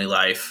family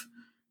life,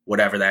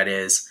 whatever that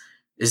is.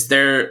 Is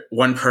there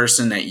one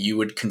person that you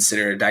would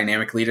consider a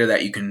dynamic leader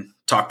that you can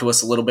talk to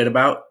us a little bit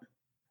about?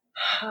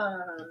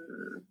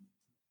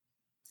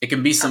 It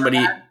can be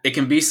somebody. It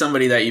can be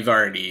somebody that you've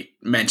already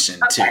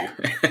mentioned too.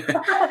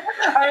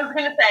 I was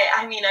going to say.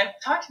 I mean, I've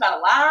talked about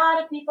a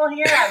lot of people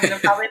here. I'm going to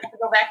probably have to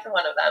go back to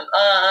one of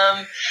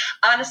them.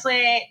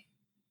 Honestly,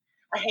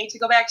 I hate to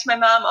go back to my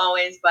mom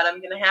always, but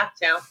I'm going to have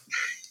to.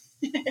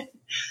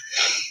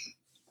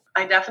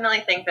 I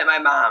definitely think that my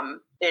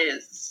mom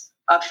is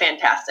a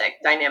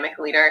fantastic dynamic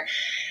leader,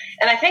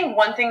 and I think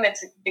one thing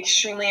that's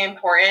extremely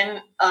important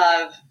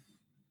of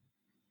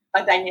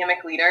a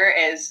dynamic leader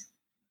is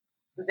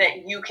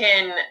that you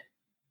can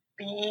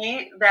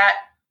be that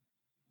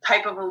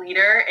type of a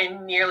leader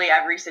in nearly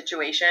every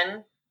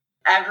situation,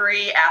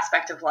 every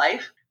aspect of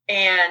life.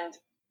 And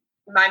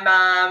my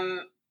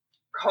mom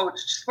coached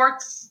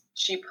sports.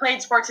 She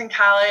played sports in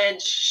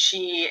college.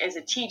 She is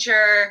a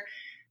teacher.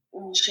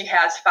 She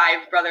has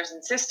 5 brothers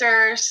and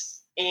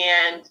sisters.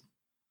 And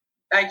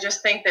I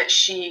just think that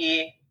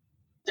she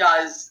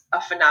does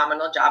a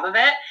phenomenal job of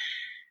it.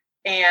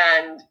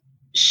 And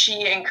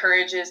she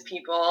encourages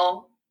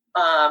people,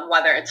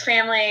 whether it's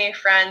family,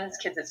 friends,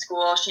 kids at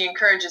school, she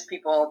encourages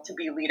people to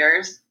be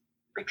leaders,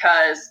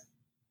 because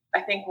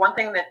I think one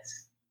thing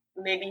that's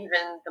maybe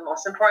even the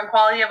most important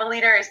quality of a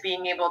leader is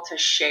being able to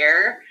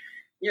share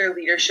your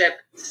leadership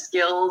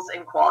skills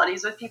and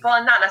qualities with people,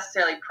 and not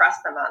necessarily press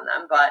them on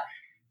them, but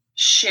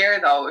share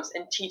those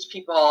and teach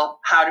people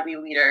how to be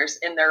leaders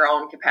in their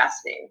own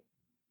capacity.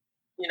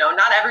 You know,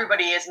 not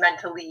everybody is meant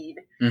to lead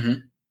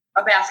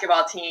a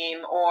basketball team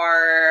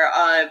or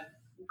a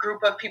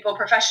group of people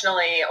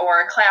professionally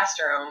or a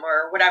classroom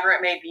or whatever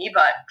it may be,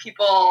 but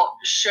people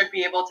should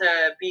be able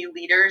to be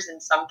leaders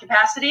in some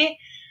capacity,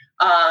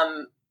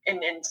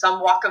 in some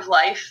walk of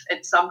life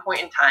at some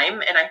point in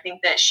time. And I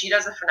think that she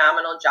does a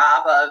phenomenal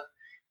job of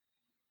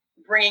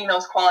bringing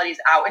those qualities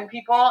out in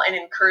people and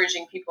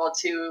encouraging people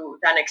to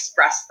then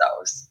express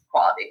those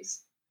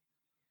qualities.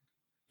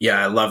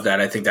 Yeah, I love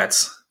that. I think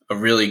that's a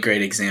really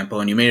great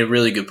example. And you made a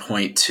really good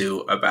point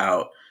too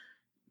about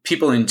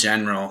people in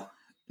general.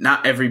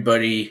 Not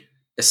everybody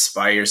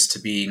aspires to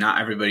be, not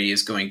everybody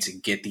is going to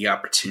get the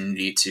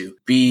opportunity to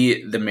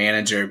be the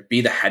manager,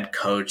 be the head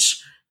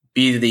coach,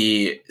 be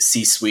the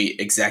C-suite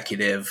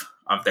executive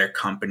of their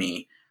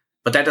company.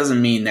 But that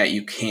doesn't mean that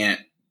you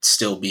can't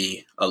still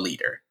be a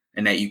leader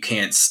and that you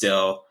can't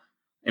still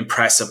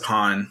impress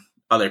upon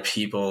other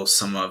people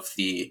some of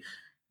the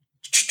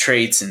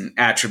traits and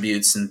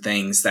attributes and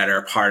things that are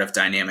a part of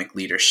dynamic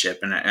leadership.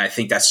 And I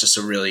think that's just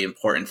a really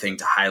important thing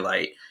to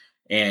highlight.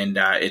 And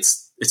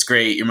it's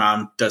great. Your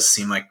mom does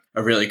seem like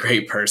a really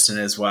great person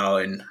as well.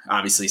 And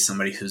obviously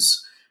somebody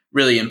who's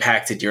really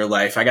impacted your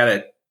life. I got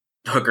to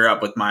hook her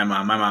up with my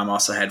mom. My mom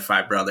also had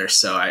 5 brothers,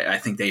 so I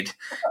think they'd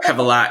have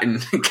a lot in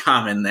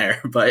common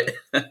there. But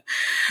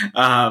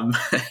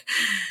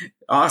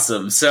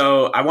awesome.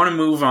 So I want to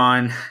move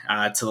on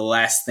to the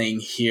last thing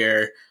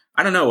here.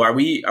 I don't know. Are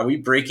we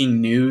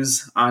breaking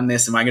news on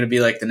this? Am I going to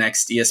be like the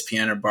next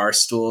ESPN or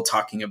Barstool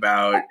talking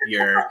about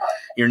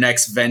your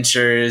next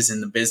ventures in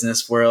the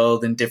business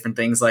world and different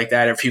things like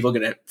that? Are people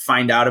going to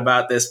find out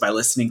about this by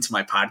listening to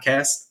my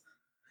podcast?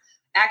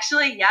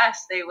 Actually,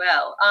 yes, they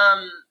will.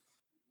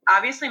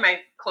 Obviously, my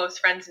close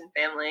friends and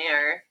family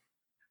are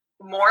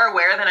more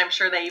aware than I'm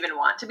sure they even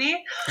want to be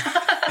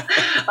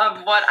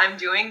of what I'm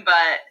doing,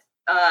 but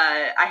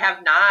I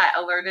have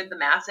not alerted the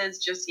masses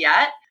just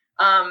yet.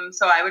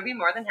 So I would be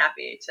more than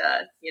happy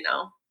to,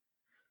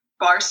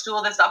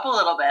 barstool this up a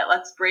little bit.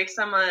 Let's break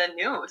some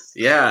news.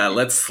 Yeah,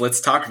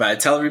 let's talk about it.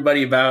 Tell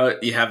everybody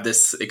about, you have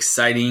this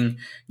exciting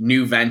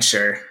new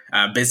venture,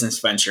 business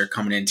venture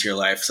coming into your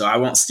life. So I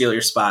won't steal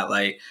your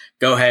spotlight.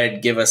 Go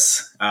ahead, give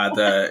us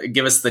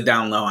the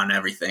down low on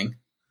everything.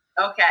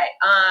 Okay.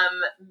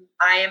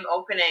 I am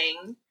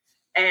opening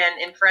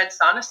an infrared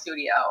sauna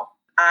studio.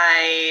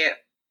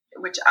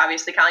 Which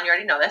obviously, Colin, you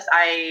already know this.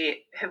 I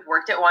have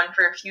worked at one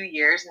for a few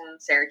years in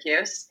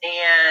Syracuse.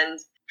 And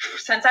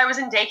since I was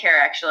in daycare,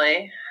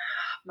 actually,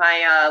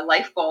 my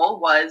life goal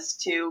was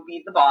to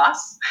be the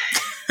boss.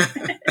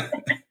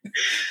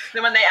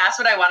 Then when they asked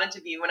what I wanted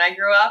to be when I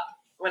grew up,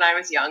 when I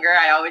was younger,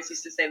 I always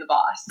used to say the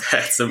boss.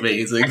 That's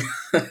amazing.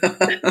 Yeah,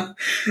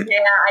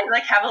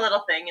 I have a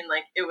little thing, and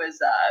it was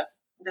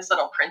this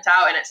little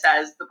printout, and it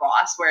says the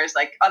boss, whereas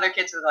other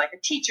kids were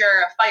a teacher,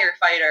 a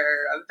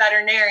firefighter, a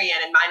veterinarian,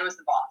 and mine was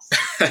the boss.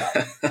 So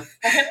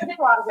I get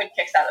a lot of good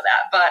kicks out of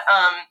that. But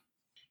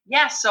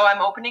so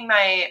I'm opening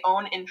my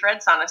own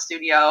infrared sauna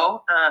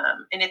studio,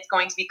 and it's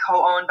going to be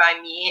co-owned by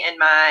me and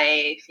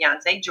my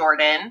fiance,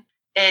 Jordan.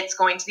 It's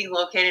going to be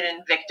located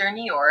in Victor,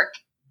 New York,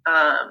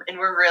 and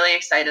we're really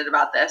excited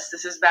about this.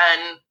 This has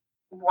been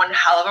one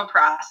hell of a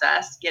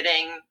process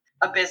getting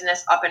a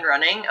business up and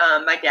running.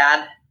 My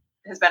dad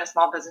has been a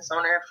small business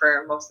owner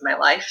for most of my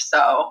life,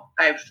 so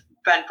I've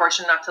been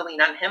fortunate enough to lean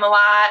on him a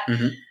lot.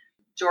 Mm-hmm.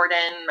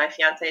 Jordan, my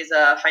fiance, is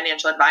a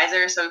financial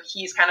advisor, so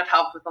he's kind of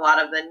helped with a lot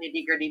of the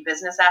nitty-gritty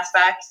business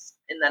aspects,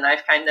 and then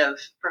I've kind of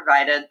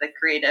provided the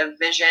creative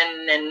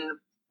vision and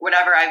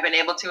whatever I've been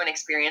able to and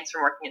experience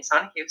from working at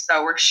SoniQ.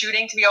 So we're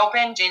shooting to be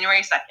open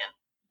January 2nd.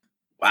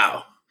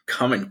 Wow,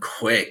 coming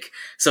quick.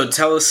 So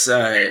tell us,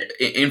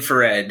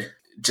 infrared,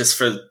 just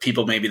for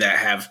people maybe that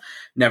have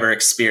never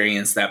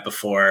experienced that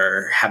before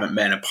or haven't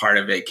been a part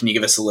of it. Can you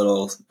give us a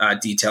little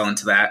detail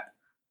into that?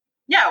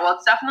 Yeah, well,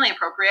 it's definitely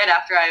appropriate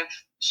after I've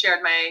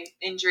shared my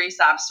injury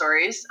sob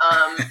stories.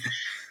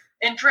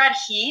 Infrared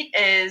heat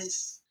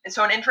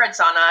so an infrared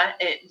sauna,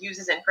 it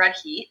uses infrared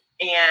heat,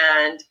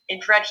 and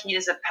infrared heat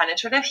is a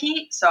penetrative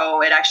heat.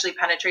 So it actually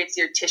penetrates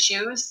your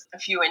tissues a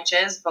few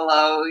inches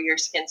below your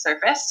skin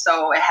surface.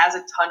 So it has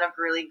a ton of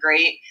really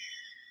great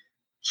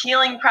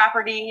healing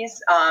properties,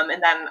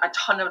 and then a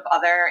ton of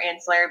other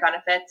ancillary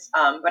benefits.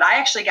 But I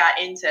actually got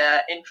into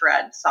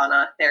infrared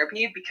sauna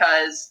therapy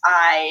because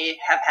I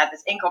have had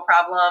this ankle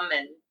problem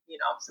and,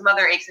 some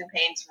other aches and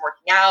pains from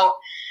working out.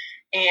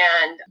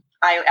 And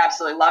I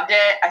absolutely loved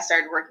it. I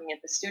started working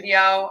at the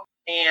studio,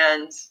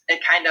 and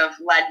it kind of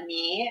led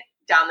me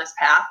down this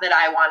path that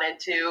I wanted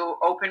to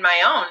open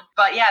my own.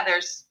 But yeah,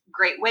 there's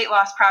great weight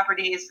loss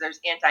properties. There's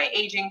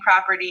anti-aging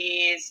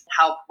properties,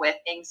 help with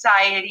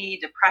anxiety,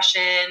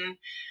 depression.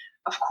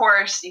 Of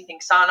course, you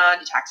think sauna,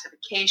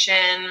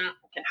 detoxification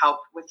can help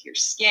with your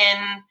skin.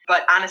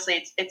 But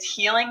honestly, it's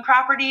healing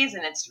properties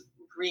and its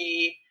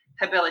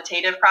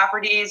rehabilitative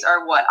properties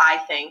are what I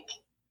think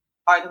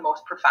are the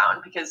most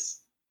profound, because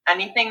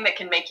anything that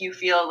can make you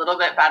feel a little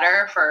bit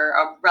better for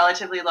a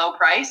relatively low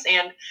price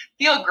and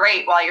feel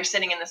great while you're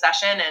sitting in the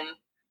session and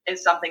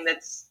is something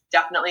that's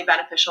definitely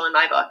beneficial in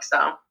my book.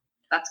 So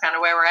that's kind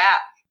of where we're at.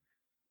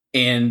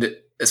 And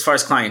as far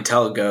as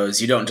clientele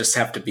goes, you don't just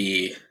have to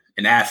be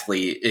an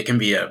athlete. It can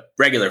be a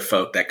regular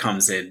folk that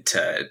comes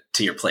into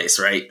your place,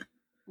 right?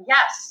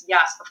 Yes,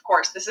 of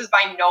course. This is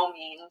by no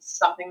means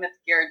something that's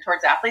geared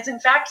towards athletes. In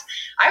fact,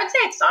 I would say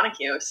it's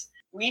SoniQ's.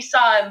 We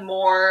saw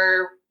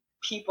more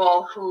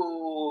people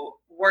who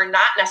were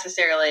not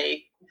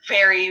necessarily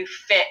very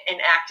fit and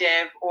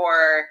active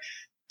or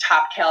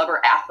top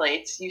caliber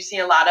athletes. You see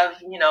a lot of,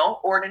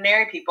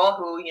 ordinary people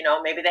who,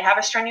 maybe they have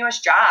a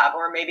strenuous job,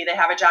 or maybe they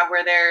have a job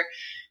where they're,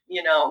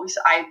 we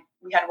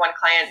had one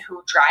client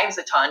who drives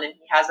a ton, and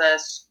he has a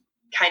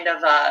kind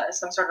of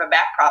some sort of a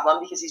back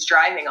problem because he's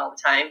driving all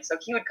the time. So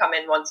he would come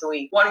in once a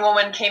week. One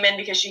woman came in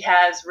because she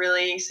has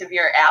really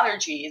severe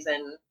allergies,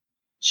 and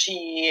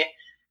she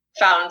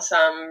found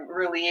some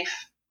relief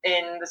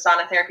in the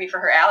sauna therapy for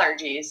her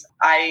allergies.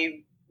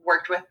 I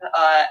worked with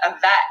a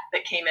vet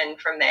that came in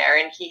from there,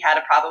 and he had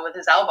a problem with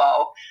his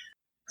elbow.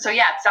 So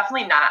yeah, it's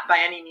definitely not by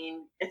any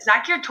means, it's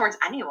not geared towards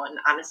anyone,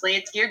 honestly.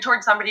 It's geared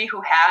towards somebody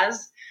who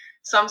has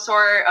some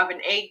sort of an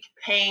ache,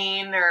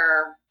 pain,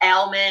 or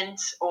ailment,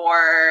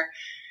 or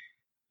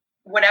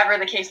whatever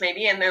the case may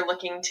be, and they're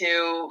looking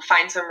to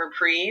find some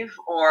reprieve,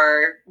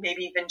 or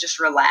maybe even just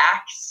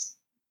relax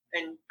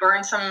and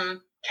burn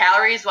some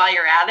calories while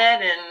you're at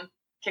it and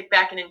kick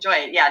back and enjoy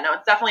it. Yeah, no,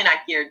 it's definitely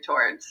not geared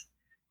towards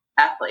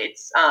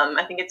athletes.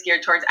 I think it's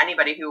geared towards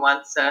anybody who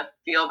wants to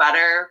feel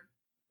better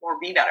or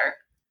be better.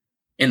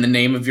 In the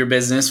name of your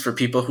business, for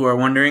people who are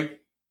wondering?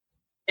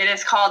 It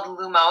is called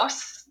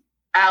Lumos,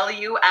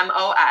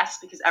 Lumos,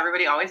 because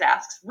everybody always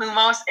asks.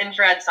 Lumos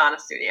Infrared Sauna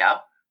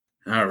Studio.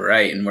 All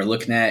right, and we're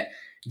looking at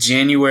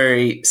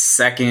January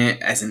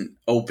 2nd as an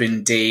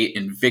open date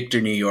in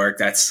Victor, New York.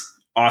 That's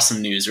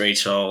awesome news,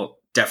 Rachel.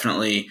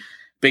 Definitely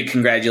big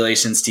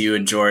congratulations to you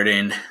and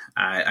Jordan.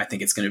 I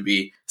think it's going to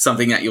be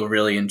something that you'll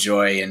really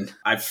enjoy. And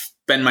I've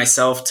been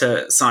myself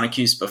to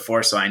SoniQ's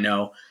before, so I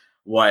know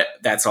what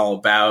that's all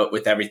about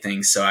with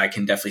everything. So I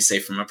can definitely say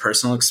from a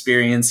personal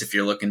experience, if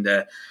you're looking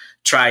to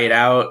try it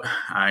out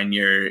and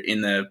you're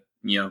in the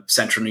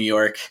central New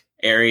York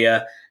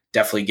area,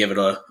 definitely give it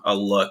a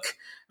look.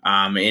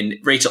 And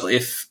Rachel,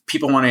 if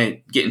people want to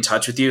get in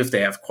touch with you, if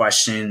they have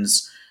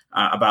questions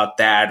about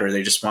that, or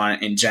they just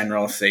want in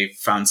general, if they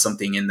found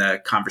something in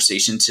the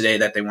conversation today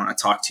that they want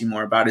to talk to you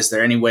more about, is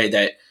there any way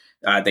that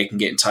they can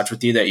get in touch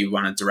with you that you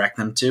want to direct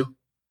them to?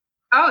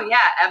 Oh,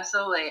 yeah,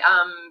 absolutely.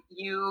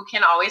 You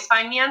can always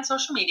find me on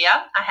social media.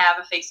 I have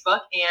a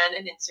Facebook and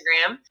an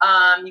Instagram.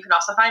 You can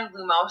also find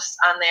Lumos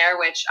on there,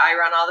 which I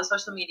run all the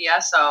social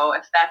media. So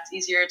if that's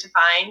easier to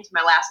find,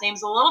 my last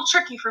name's a little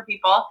tricky for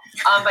people.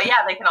 But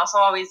yeah, they can also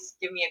always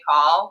give me a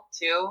call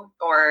too,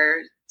 or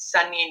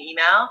send me an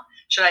email.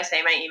 Should I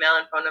say my email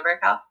and phone number,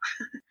 Cal?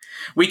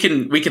 We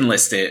can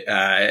list it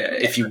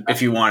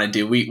if you want to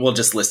do. We'll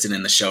just list it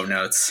in the show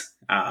notes.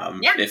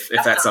 If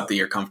that's something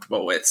you're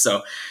comfortable with.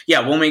 So yeah,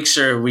 we'll make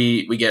sure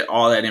we get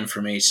all that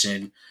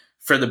information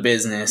for the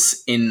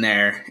business in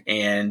there.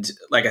 And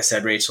like I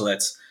said, Rachel,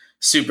 that's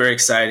super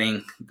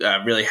exciting.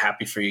 Really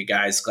happy for you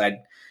guys.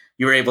 Glad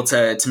you were able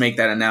to make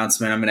that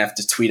announcement. I'm going to have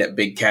to tweet at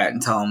Big Cat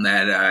and tell him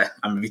that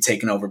I'm going to be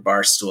taking over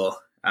Barstool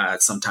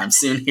sometime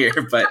soon here.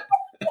 But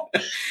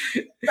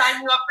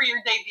sign you up for your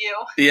debut.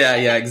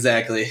 Yeah,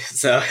 exactly.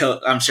 So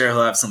I'm sure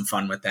he'll have some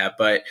fun with that.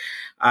 But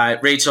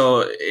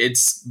Rachel,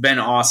 it's been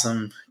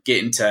awesome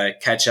getting to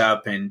catch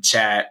up and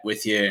chat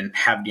with you and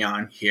have you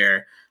on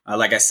here.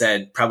 Like I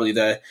said, probably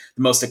the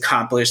most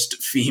accomplished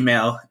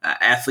female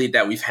athlete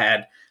that we've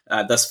had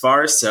thus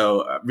far.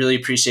 So really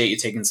appreciate you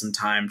taking some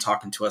time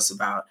talking to us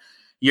about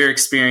your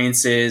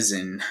experiences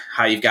and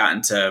how you've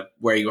gotten to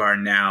where you are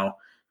now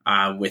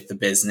with the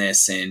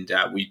business. And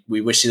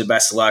we wish you the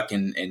best of luck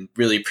and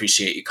really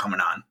appreciate you coming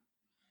on.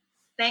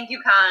 Thank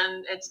you,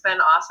 Con. It's been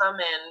awesome,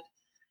 and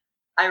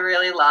I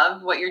really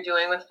love what you're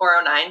doing with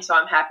 409, so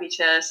I'm happy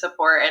to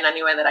support in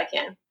any way that I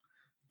can.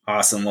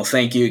 Awesome. Well,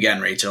 thank you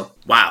again, Rachel.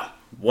 Wow,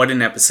 what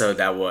an episode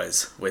that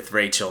was with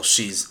Rachel.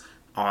 She's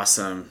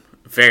awesome,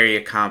 very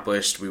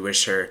accomplished. We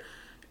wish her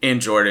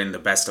and Jordan the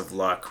best of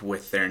luck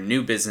with their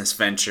new business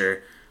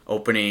venture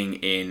opening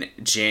in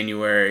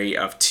January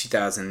of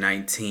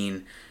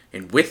 2019.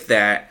 And with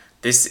that,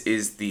 this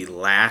is the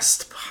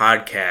last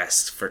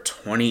podcast for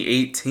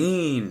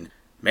 2018.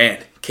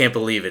 Man, can't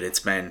believe it. It's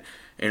been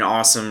an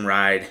awesome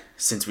ride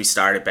since we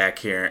started back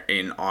here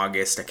in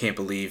August. I can't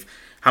believe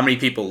how many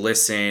people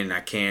listen. I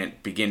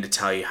can't begin to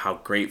tell you how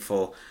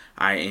grateful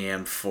I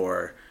am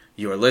for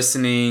your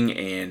listening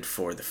and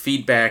for the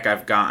feedback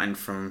I've gotten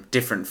from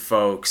different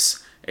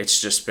folks.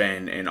 It's just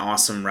been an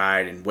awesome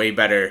ride and way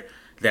better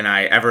than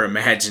I ever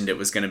imagined it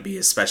was going to be,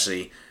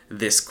 especially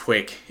this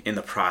quick in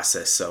the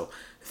process. So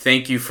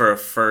thank you for a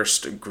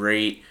first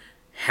great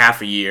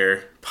half a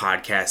year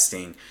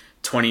podcasting.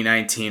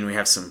 2019, we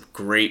have some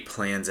great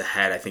plans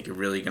ahead. I think you're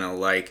really going to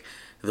like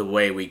the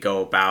way we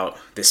go about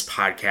this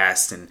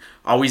podcast, and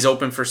always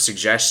open for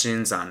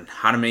suggestions on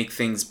how to make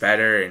things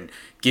better and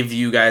give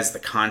you guys the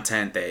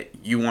content that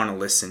you want to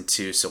listen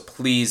to. So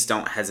please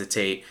don't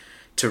hesitate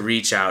to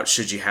reach out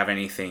should you have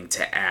anything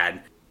to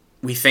add.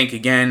 We thank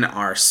again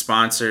our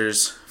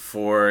sponsors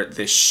for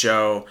this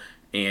show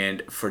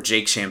and for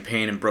Jake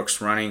Champagne and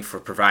Brooks Running for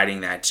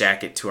providing that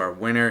jacket to our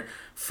winner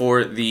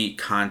for the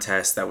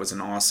contest. That was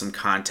an awesome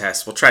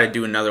contest. We'll try to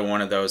do another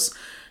one of those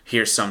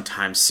here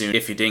sometime soon.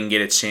 If you didn't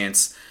get a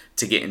chance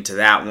to get into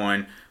that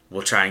one,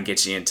 we'll try and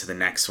get you into the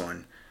next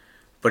one.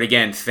 But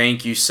again,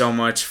 thank you so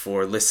much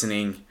for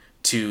listening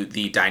to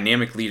the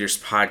Dynamic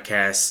Leaders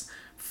podcast.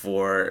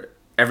 For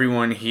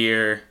everyone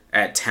here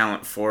at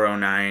Talent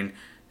 409,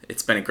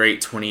 it's been a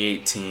great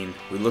 2018.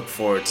 We look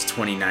forward to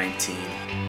 2019.